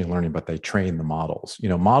just machine learning, but they train the models.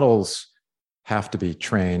 Models have to be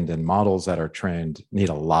trained, and models that are trained need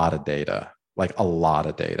a lot of data, like a lot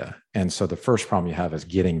of data. And so the first problem you have is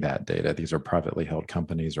getting that data. These are privately held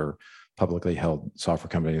companies or publicly held software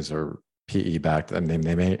companies or PE backed, and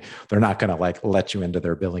they're not going to like let you into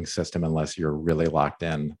their billing system unless you're really locked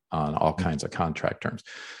in on all kinds of contract terms.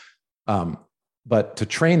 But to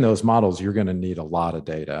train those models, you're going to need a lot of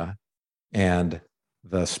data, and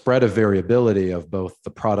the spread of variability of both the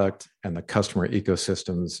product and the customer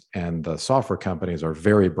ecosystems and the software companies are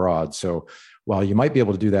very broad. So while you might be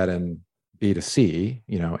able to do that in B2C,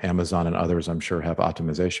 Amazon and others, I'm sure, have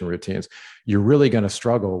optimization routines, you're really going to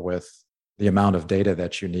struggle with the amount of data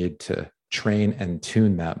that you need to train and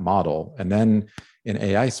tune that model. And then in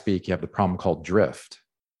AI speak, you have the problem called drift.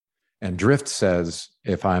 And drift says,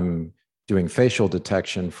 if I'm doing facial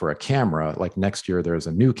detection for a camera, like next year there's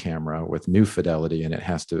a new camera with new fidelity, and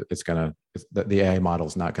the AI model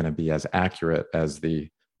is not going to be as accurate as the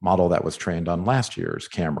model that was trained on last year's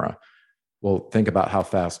camera. Well, think about how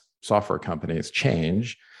fast software companies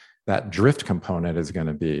change. That drift component is going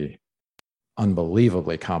to be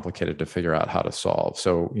unbelievably complicated to figure out how to solve.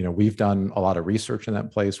 So, we've done a lot of research in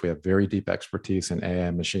that place. We have very deep expertise in AI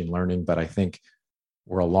and machine learning, but I think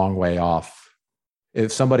we're a long way off.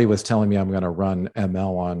 If somebody was telling me I'm going to run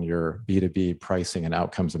ML on your B2B pricing and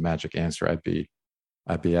outcomes of magic answer, I'd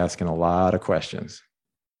be asking a lot of questions.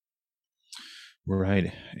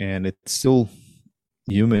 Right. And it's still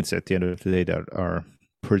humans at the end of the day that are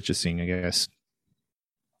purchasing, I guess.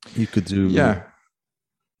 You could do, yeah.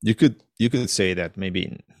 You could say that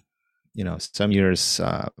maybe, some years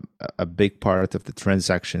a big part of the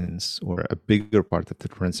transactions, or a bigger part of the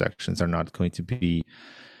transactions, are not going to be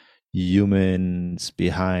humans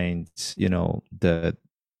behind,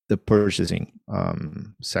 the purchasing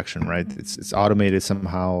section, right? It's automated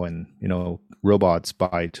somehow, and robots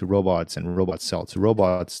buy to robots, and robots sell to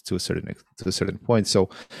robots to a certain point. So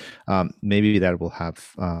maybe that will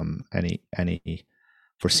have any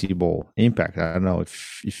foreseeable impact. I don't know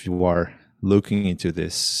if you are looking into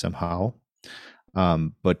this somehow,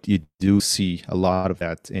 but you do see a lot of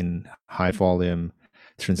that in high volume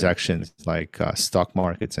transactions, like stock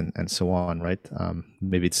markets and so on, right?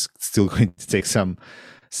 Maybe it's still going to take some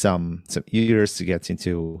years to get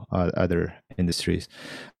into other industries.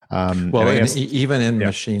 Even in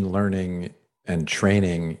machine learning and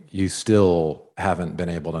training, you still haven't been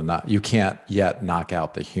able to you can't yet knock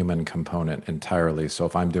out the human component entirely. So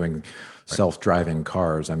if I'm doing self-driving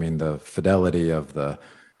cars, the fidelity of the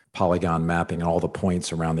polygon mapping and all the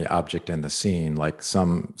points around the object in the scene, like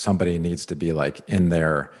somebody needs to be like in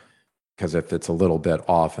there, because if it's a little bit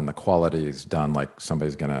off and the quality is done, like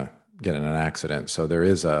somebody's going to get in an accident. So there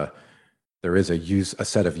is a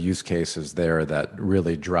set of use cases there that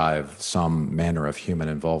really drive some manner of human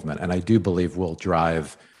involvement, and I do believe will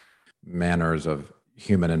drive manners of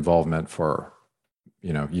human involvement for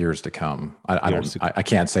years to come. I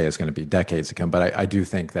can't say it's going to be decades to come, but I do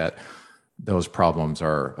think that those problems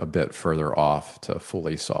are a bit further off to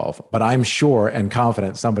fully solve. But I'm sure and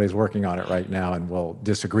confident somebody's working on it right now and will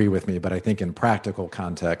disagree with me. But I think in practical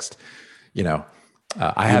context,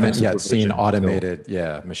 I haven't yet seen automated,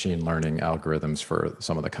 machine learning algorithms for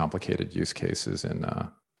some of the complicated use cases in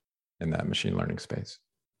that machine learning space.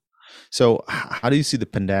 So how do you see the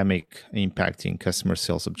pandemic impacting customer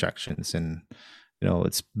sales objections? And,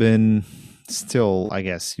 it's been still, I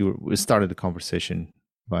guess, we started the conversation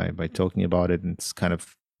by talking about it, and it's kind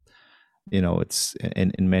of, it's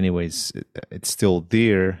in many ways it's still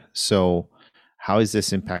there. So how is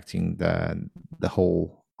this impacting the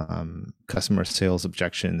whole customer sales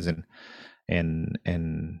objections, and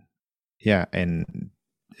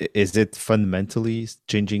is it fundamentally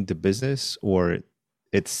changing the business, or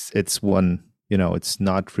it's one, it's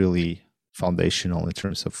not really foundational in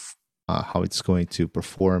terms of how it's going to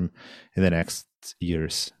perform in the next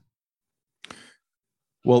years?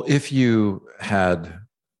 Well, if you had,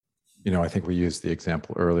 I think we used the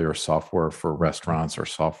example earlier, software for restaurants or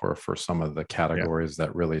software for some of the categories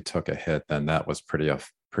that really took a hit, then that was pretty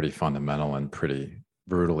fundamental and pretty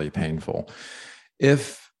brutally painful.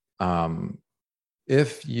 If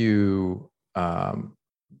you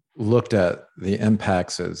looked at the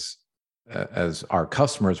impacts as our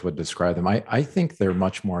customers would describe them, I think they're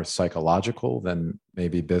much more psychological than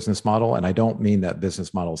maybe business model. And I don't mean that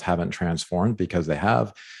business models haven't transformed, because they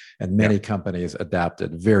have, and many companies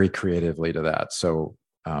adapted very creatively to that. So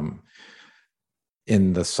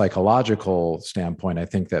in the psychological standpoint, I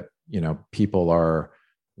think that, people are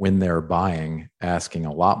when they're buying, asking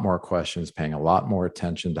a lot more questions, paying a lot more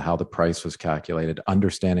attention to how the price was calculated,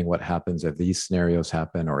 understanding what happens if these scenarios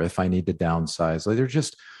happen, or if I need to downsize. Like, there's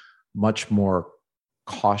just much more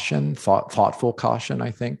caution, thoughtful caution, I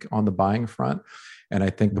think, on the buying front. And I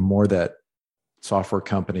think the more that software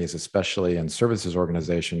companies, especially in services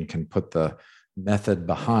organization, can put the method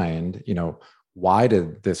behind, why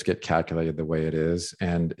did this get calculated the way it is?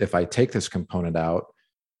 And if I take this component out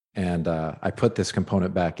and I put this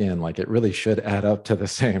component back in, like, it really should add up to the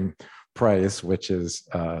same price, which is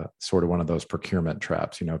sort of one of those procurement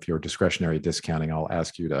traps. If you're discretionary discounting, I'll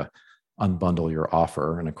ask you to unbundle your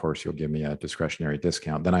offer. And of course, you'll give me a discretionary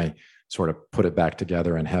discount. Then I sort of put it back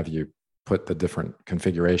together and have you put the different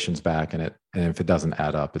configurations back in it. And if it doesn't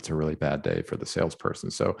add up, it's a really bad day for the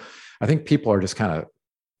salesperson. So I think people are just kind of,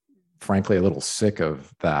 frankly, a little sick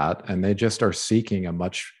of that. And they just are seeking a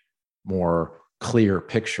much more clear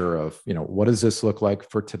picture of, what does this look like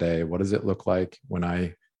for today? What does it look like when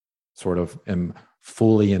I sort of am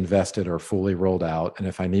fully invested or fully rolled out? And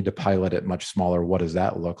if I need to pilot it much smaller, what does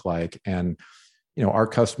that look like? And, our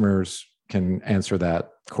customers can answer that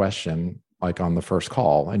question like on the first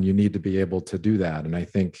call, and you need to be able to do that. And I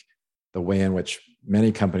think the way in which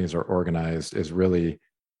many companies are organized is really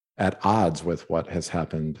at odds with what has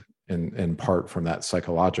happened in part from that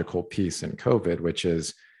psychological piece in COVID, which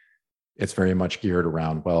is it's very much geared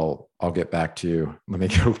around, well, I'll get back to you. Let me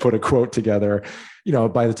go put a quote together.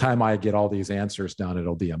 By the time I get all these answers done,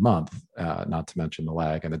 it'll be a month, not to mention the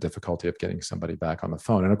lag and the difficulty of getting somebody back on the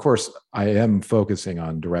phone. And of course, I am focusing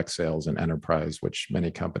on direct sales and enterprise, which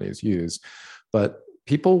many companies use. But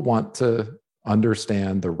people want to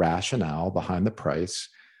understand the rationale behind the price.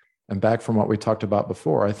 And back from what we talked about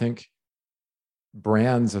before, I think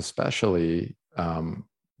brands especially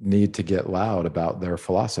need to get loud about their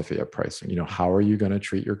philosophy of pricing. How are you going to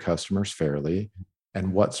treat your customers fairly?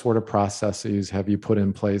 And what sort of processes have you put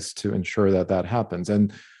in place to ensure that that happens?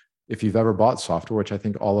 And if you've ever bought software, which I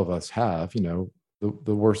think all of us have,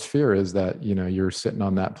 the worst fear is that, you're sitting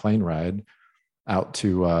on that plane ride out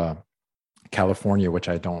to California, which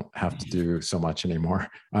I don't have to do so much anymore.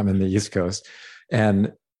 I'm in the East Coast.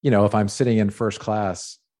 And, if I'm sitting in first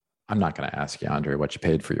class, I'm not going to ask you, Andre, what you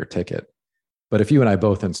paid for your ticket. But if you and I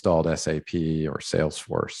both installed SAP or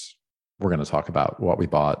Salesforce, we're going to talk about what we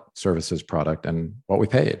bought, services, product, and what we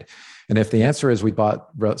paid. And if the answer is we bought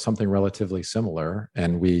something relatively similar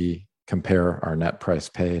and we compare our net price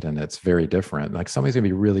paid and it's very different, like, somebody's going to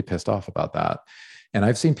be really pissed off about that. And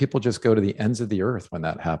I've seen people just go to the ends of the earth when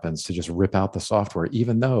that happens to just rip out the software,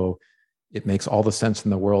 even though it makes all the sense in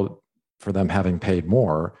the world for them having paid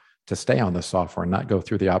more to stay on the software and not go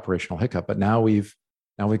through the operational hiccup. But now we've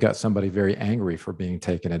got somebody very angry for being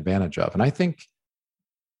taken advantage of. And I think,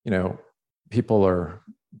 people are,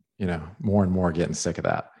 more and more getting sick of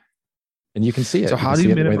that. And you can see it. So how do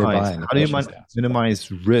you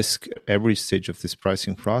minimize risk at every stage of this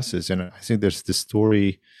pricing process? And I think there's this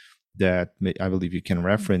story that I believe you can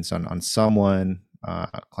reference on someone,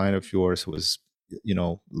 a client of yours who was,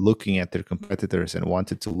 looking at their competitors and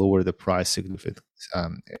wanted to lower the price significantly,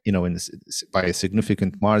 by a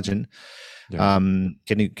significant margin. Yeah.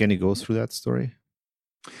 Can you go through that story?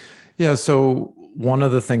 Yeah. So one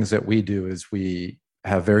of the things that we do is we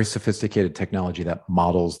have very sophisticated technology that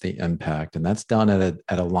models the impact, and that's done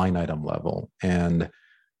at a line item level. And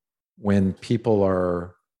when people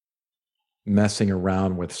are messing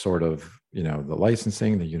around with sort of, the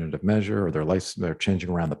licensing, the unit of measure, or they're changing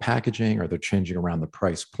around the packaging, or they're changing around the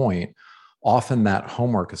price point, often that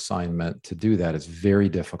homework assignment to do that is very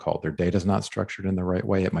difficult. Their data is not structured in the right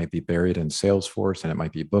way. It might be buried in Salesforce, and it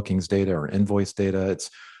might be bookings data or invoice data. It's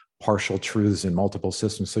partial truths in multiple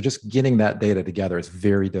systems. So just getting that data together is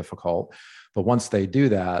very difficult. But once they do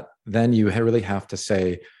that, then you really have to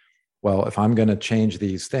say, well, if I'm going to change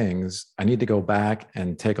these things, I need to go back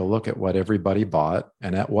and take a look at what everybody bought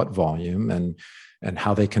and at what volume and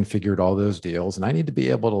how they configured all those deals. And I need to be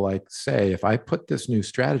able to say, if I put this new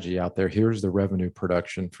strategy out there, here's the revenue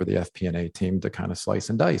production for the FP&A team to kind of slice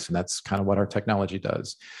and dice. And that's kind of what our technology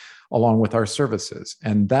does, along with our services.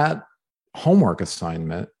 And that homework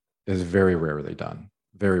assignment is very rarely done,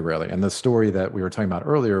 very rarely. And the story that we were talking about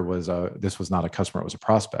earlier was this was not a customer, it was a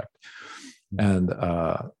prospect. And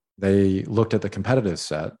they looked at the competitive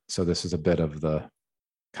set. So this is a bit of the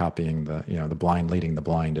copying the blind leading the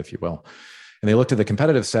blind, if you will. And they looked at the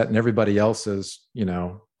competitive set, and everybody else's,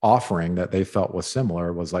 offering that they felt was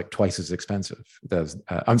similar was like twice as expensive as,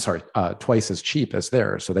 twice as cheap as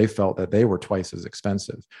theirs. So they felt that they were twice as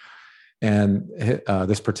expensive. And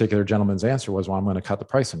this particular gentleman's answer was, well, I'm going to cut the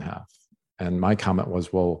price in half. And my comment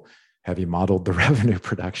was, well, have you modeled the revenue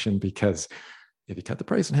production? Because if you cut the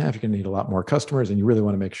price in half, you're going to need a lot more customers, and you really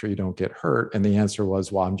want to make sure you don't get hurt. And the answer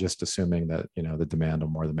was, well, I'm just assuming that, the demand will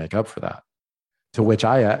more than make up for that. To which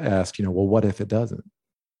I asked, well, what if it doesn't?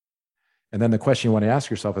 And then the question you want to ask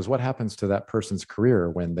yourself is, what happens to that person's career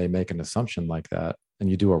when they make an assumption like that, and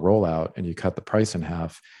you do a rollout and you cut the price in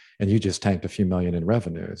half and you just tanked a few million in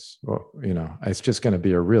revenues? Well, it's just going to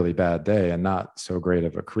be a really bad day and not so great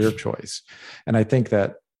of a career choice. And I think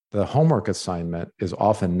that the homework assignment is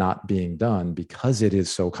often not being done because it is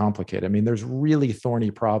so complicated. I mean, there's really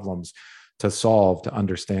thorny problems to solve to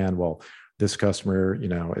understand, well, this customer,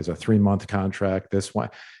 is a 3-month contract, this one.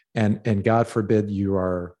 And God forbid you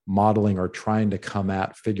are modeling or trying to come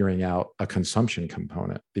at figuring out a consumption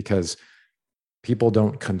component, because people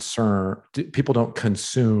don't consume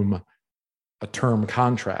a term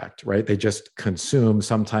contract, right? They just consume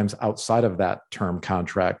sometimes outside of that term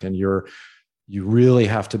contract. And you really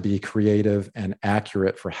have to be creative and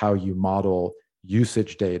accurate for how you model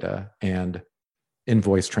usage data and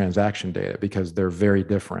invoice transaction data, because they're very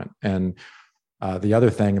different. And the other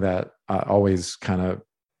thing that always kind of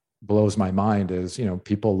blows my mind is,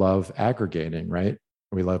 people love aggregating, right?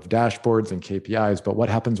 We love dashboards and KPIs, but what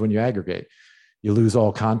happens when you aggregate? You lose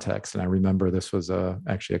all context. And I remember this was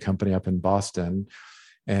actually a company up in Boston,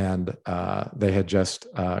 and they had just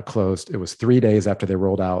closed. It was 3 days after they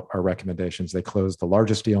rolled out our recommendations. They closed the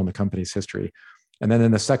largest deal in the company's history. And then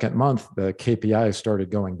in the second month, the KPIs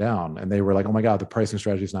started going down, and they were like, oh my God, the pricing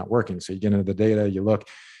strategy is not working. So you get into the data, you look,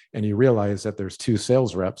 and you realize that there's 2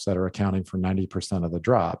 sales reps that are accounting for 90% of the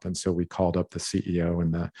drop. And so we called up the CEO,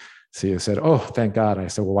 and the CEO said, oh, thank God. I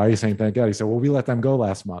said, well, why are you saying thank God? He said, well, we let them go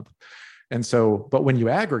last month. And so, but when you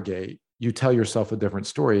aggregate, you tell yourself a different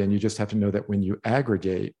story. And you just have to know that when you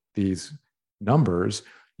aggregate these numbers,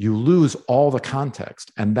 you lose all the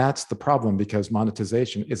context. And that's the problem, because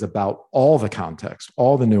monetization is about all the context,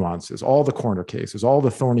 all the nuances, all the corner cases, all the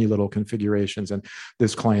thorny little configurations. And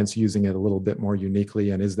this client's using it a little bit more uniquely.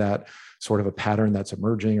 And is that sort of a pattern that's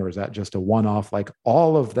emerging, or is that just a one-off? Like,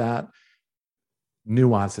 all of that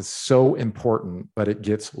nuance is so important, but it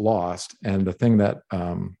gets lost. And the thing that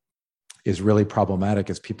is really problematic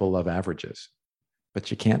is people love averages, but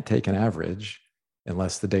you can't take an average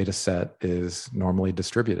unless the data set is normally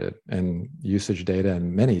distributed, and usage data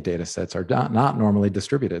and many data sets are not normally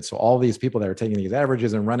distributed. So all these people that are taking these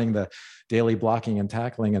averages and running the daily blocking and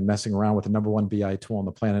tackling and messing around with the number one BI tool on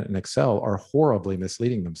the planet in Excel are horribly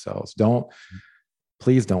misleading themselves.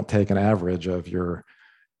 Please don't take an average of your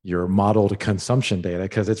modeled consumption data,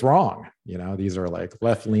 because it's wrong. These are like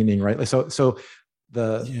left-leaning, right? So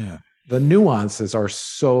the nuances are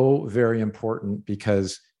so very important,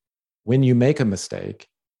 because when you make a mistake,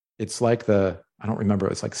 it's like I don't remember,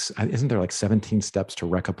 it's like, isn't there like 17 steps to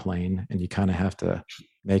wreck a plane? And you kind of have to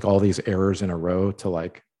make all these errors in a row to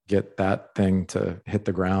like get that thing to hit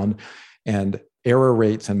the ground. And error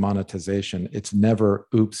rates and monetization, it's never,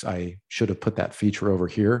 oops, I should have put that feature over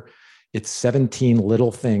here. It's 17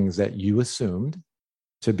 little things that you assumed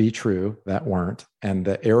to be true that weren't. And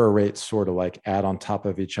the error rates sort of like add on top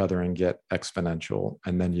of each other and get exponential.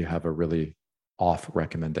 And then you have a really off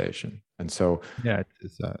recommendation. And so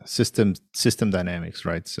it's system dynamics,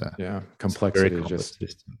 right? Complexity just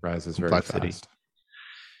rises very fast.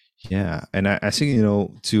 Yeah. And I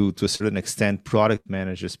think, to a certain extent, product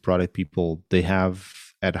managers, product people, they have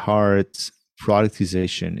at heart,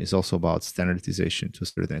 productization is also about standardization to a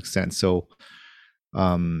certain extent. So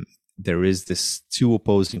there is this 2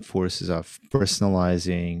 opposing forces of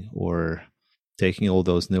personalizing or taking all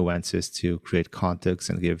those nuances to create context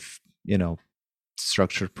and give,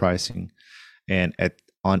 structured pricing. And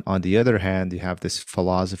on the other hand, you have this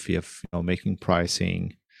philosophy of making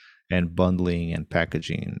pricing and bundling and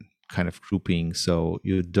packaging and kind of grouping, so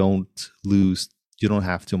you don't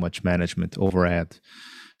have too much management overhead.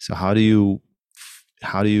 So how do you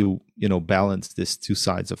balance these 2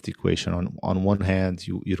 sides of the equation? On one hand,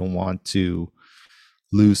 you don't want to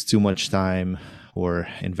lose too much time or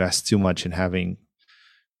invest too much in having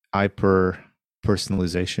hyper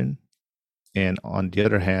personalization. And on the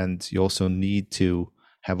other hand, you also need to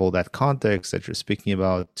have all that context that you're speaking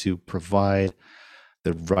about to provide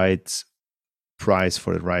the right price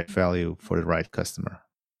for the right value for the right customer.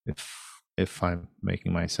 If I'm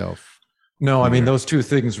making myself No, clear. I mean, those 2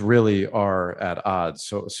 things really are at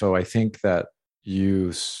odds. So I think that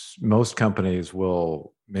most companies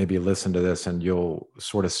will maybe listen to this, and you'll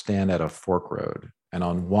sort of stand at a fork road. And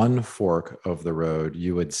on one fork of the road,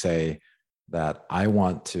 you would say that I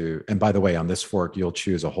want to, and by the way, on this fork, you'll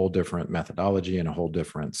choose a whole different methodology and a whole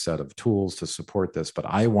different set of tools to support this, but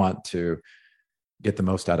I want to get the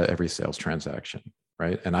most out of every sales transaction,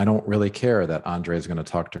 right? And I don't really care that Andre is going to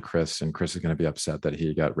talk to Chris and Chris is going to be upset that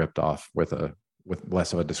he got ripped off with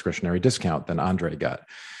less of a discretionary discount than Andre got.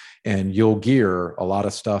 And you'll gear a lot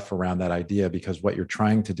of stuff around that idea because what you're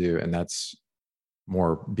trying to do, and that's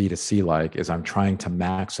more B2C like, is I'm trying to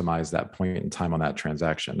maximize that point in time on that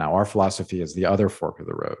transaction. Now, our philosophy is the other fork of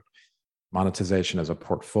the road. Monetization is a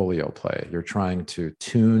portfolio play. You're trying to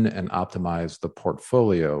tune and optimize the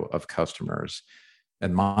portfolio of customers.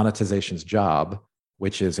 And monetization's job,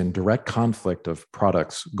 which is in direct conflict of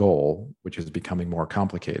product's goal, which is becoming more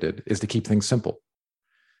complicated, is to keep things simple.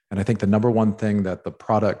 And I think the number one thing that the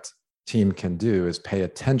product team can do is pay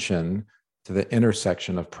attention to the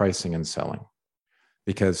intersection of pricing and selling.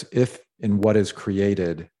 Because if in what is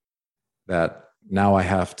created that now I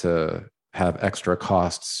have to have extra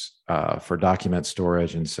costs for document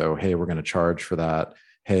storage, and so, hey, we're going to charge for that.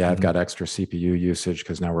 Hey, I've got extra CPU usage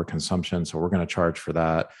because now we're consumption, so we're going to charge for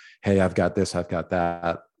that. Hey, I've got this, I've got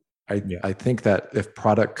that. I think that if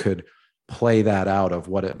product could play that out of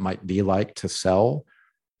what it might be like to sell,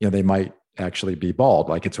 they might actually be bald.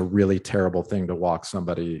 Like, it's a really terrible thing to walk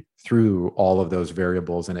somebody through all of those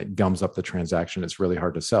variables and it gums up the transaction. It's really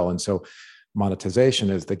hard to sell. And so monetization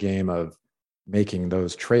is the game of making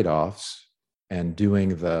those trade-offs and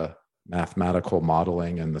doing the mathematical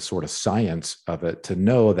modeling and the sort of science of it to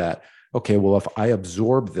know that, okay, well, if I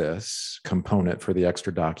absorb this component for the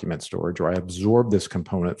extra document storage, or I absorb this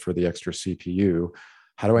component for the extra CPU,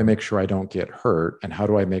 how do I make sure I don't get hurt? And how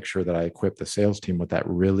do I make sure that I equip the sales team with that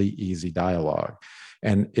really easy dialogue?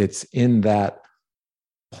 And it's in that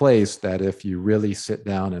place that if you really sit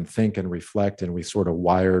down and think and reflect, and we sort of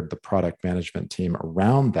wired the product management team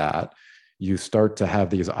around that, you start to have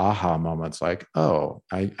these aha moments like, oh,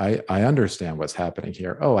 I understand what's happening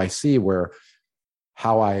here. Oh, I see where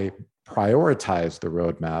how I prioritize the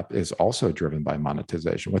roadmap is also driven by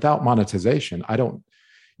monetization. Without monetization, I don't,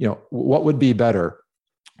 what would be better,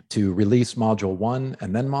 to release module 1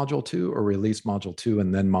 and then module 2, or release module 2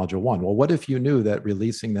 and then module 1? Well, what if you knew that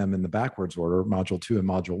releasing them in the backwards order, module 2 and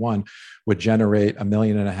module 1, would generate $1.5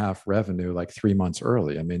 million revenue like 3 months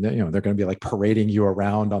early? I mean, they're going to be like parading you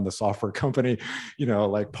around on the software company,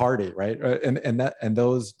 like party, right?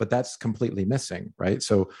 But that's completely missing, right?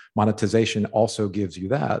 So monetization also gives you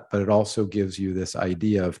that, but it also gives you this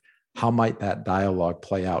idea of how might that dialogue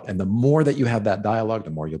play out? And the more that you have that dialogue, the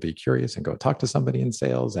more you'll be curious and go talk to somebody in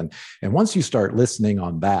sales. And once you start listening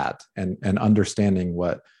on that and understanding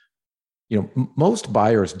what, most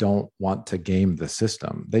buyers don't want to game the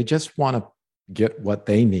system. They just want to get what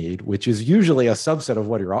they need, which is usually a subset of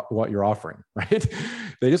what you're offering, right?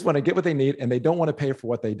 They just want to get what they need, and they don't want to pay for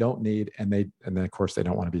what they don't need. And then of course they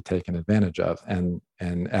don't want to be taken advantage of. And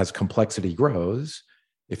as complexity grows,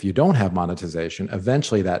 if you don't have monetization,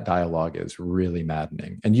 eventually that dialogue is really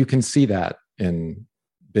maddening. And you can see that in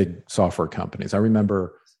big software companies. I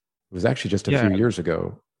remember it was actually just a few years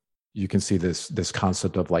ago, you can see this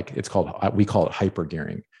concept of, like, we call it hyper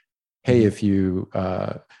gearing. Hey, if you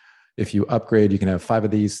upgrade, you can have 5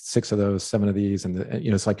 of these, 6 of those, 7 of these. And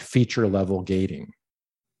it's like feature level gating.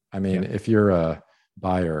 I mean, if you're a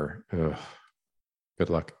buyer, good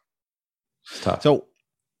luck. It's tough. So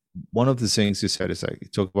one of the things you said is, like, you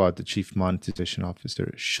talk about the chief monetization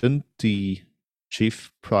officer. Shouldn't the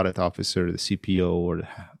chief product officer, the CPO, or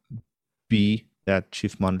be that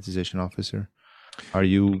chief monetization officer?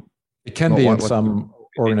 It can be in some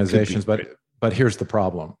organizations, but here's the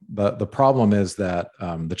problem. The problem is that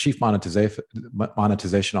the chief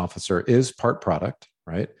monetization officer is part product,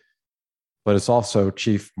 right? But it's also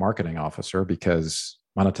chief marketing officer, because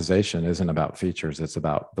monetization isn't about features. It's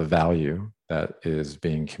about the value that is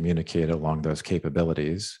being communicated along those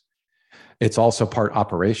capabilities. It's also part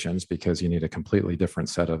operations, because you need a completely different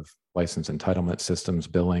set of license entitlement systems,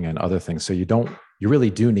 billing, and other things. So you really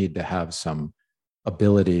do need to have some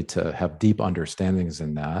ability to have deep understandings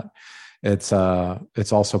in that. It's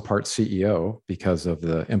also part CEO, because of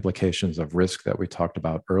the implications of risk that we talked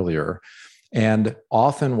about earlier. And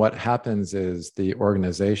often what happens is the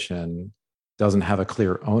organization doesn't have a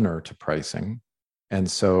clear owner to pricing.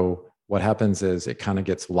 And so what happens is it kind of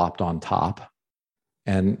gets lopped on top.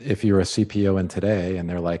 And if you're a CPO in today and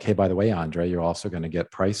they're like, hey, by the way, Andre, you're also going to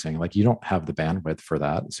get pricing, like, you don't have the bandwidth for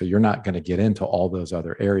that. So you're not going to get into all those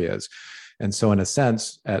other areas. And so in a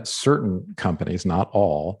sense, at certain companies, not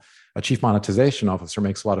all, a chief monetization officer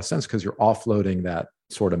makes a lot of sense, because you're offloading that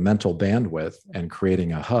sort of mental bandwidth and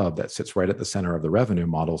creating a hub that sits right at the center of the revenue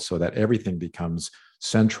model, so that everything becomes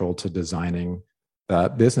central to designing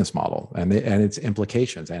that business model and its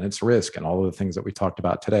implications and its risk and all of the things that we talked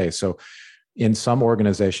about today. So In some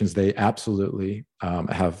organizations, they absolutely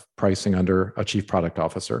have pricing under a chief product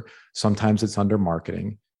officer. Sometimes it's under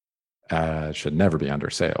marketing. It should never be under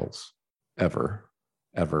sales, ever,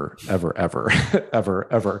 ever, ever, ever,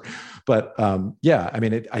 ever, ever. But yeah, I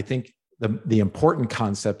mean, I think the important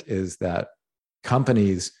concept is that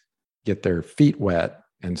companies get their feet wet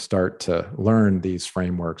and start to learn these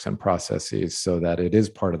frameworks and processes so that it is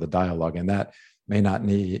part of the dialogue. And that may not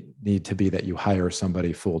need to be that you hire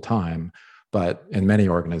somebody full time, but in many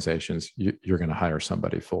organizations, you're going to hire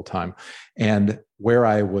somebody full time. And where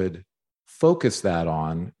I would focus that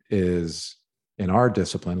on is in our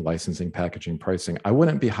discipline, licensing, packaging, pricing. I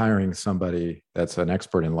wouldn't be hiring somebody that's an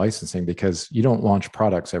expert in licensing because you don't launch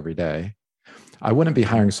products every day. I wouldn't be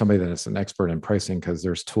hiring somebody that is an expert in pricing because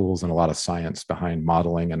there's tools and a lot of science behind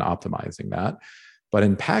modeling and optimizing that. But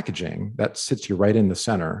in packaging, that sits you right in the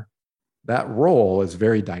center. That role is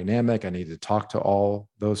very dynamic. I need to talk to all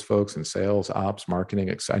those folks in sales, ops,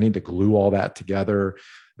 marketing. I need to glue all that together.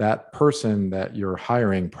 That person that you're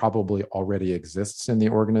hiring probably already exists in the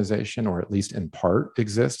organization, or at least in part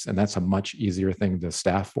exists. And that's a much easier thing to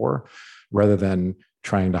staff for rather than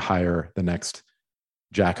trying to hire the next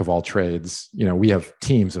jack of all trades. You know, we have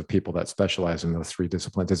teams of people that specialize in those three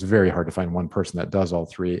disciplines. It's very hard to find one person that does all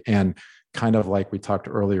three. And kind of like we talked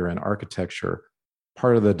earlier in architecture,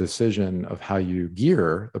 part of the decision of how you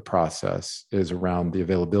gear the process is around the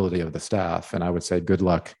availability of the staff. And I would say good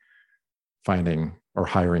luck finding or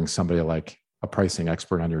hiring somebody like a pricing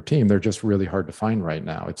expert on your team. They're just really hard to find right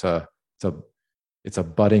now. It's a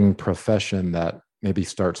budding profession that maybe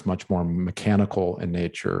starts much more mechanical in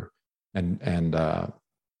nature and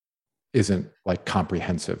isn't like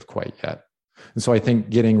comprehensive quite yet. And so I think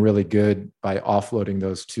getting really good by offloading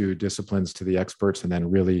those two disciplines to the experts and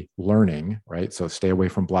then really learning, right? So stay away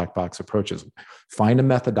from black box approaches. Find a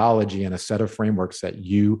methodology and a set of frameworks that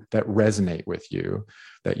resonate with you,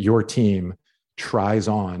 that your team tries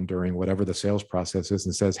on during whatever the sales process is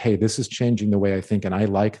and says, hey, this is changing the way I think and I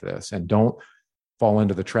like this. And don't fall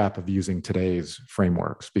into the trap of using today's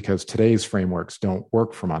frameworks, because today's frameworks don't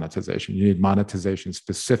work for monetization. You need monetization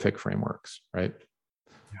specific frameworks, right?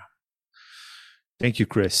 Thank you,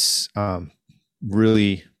 Chris.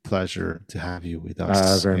 Really pleasure to have you with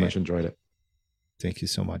us. Very much enjoyed it. Thank you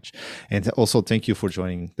so much. And also thank you for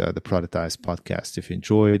joining the Productize podcast. If you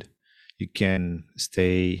enjoyed, you can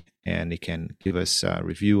stay and you can give us a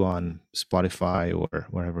review on Spotify or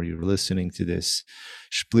wherever you're listening to this.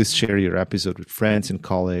 Please share your episode with friends and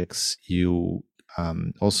colleagues. You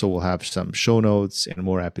also will have some show notes and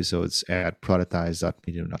more episodes at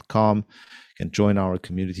productize.medium.com. You can join our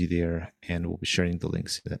community there, and we'll be sharing the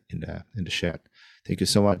links in the chat. Thank you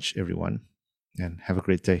so much, everyone, and have a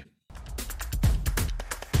great day.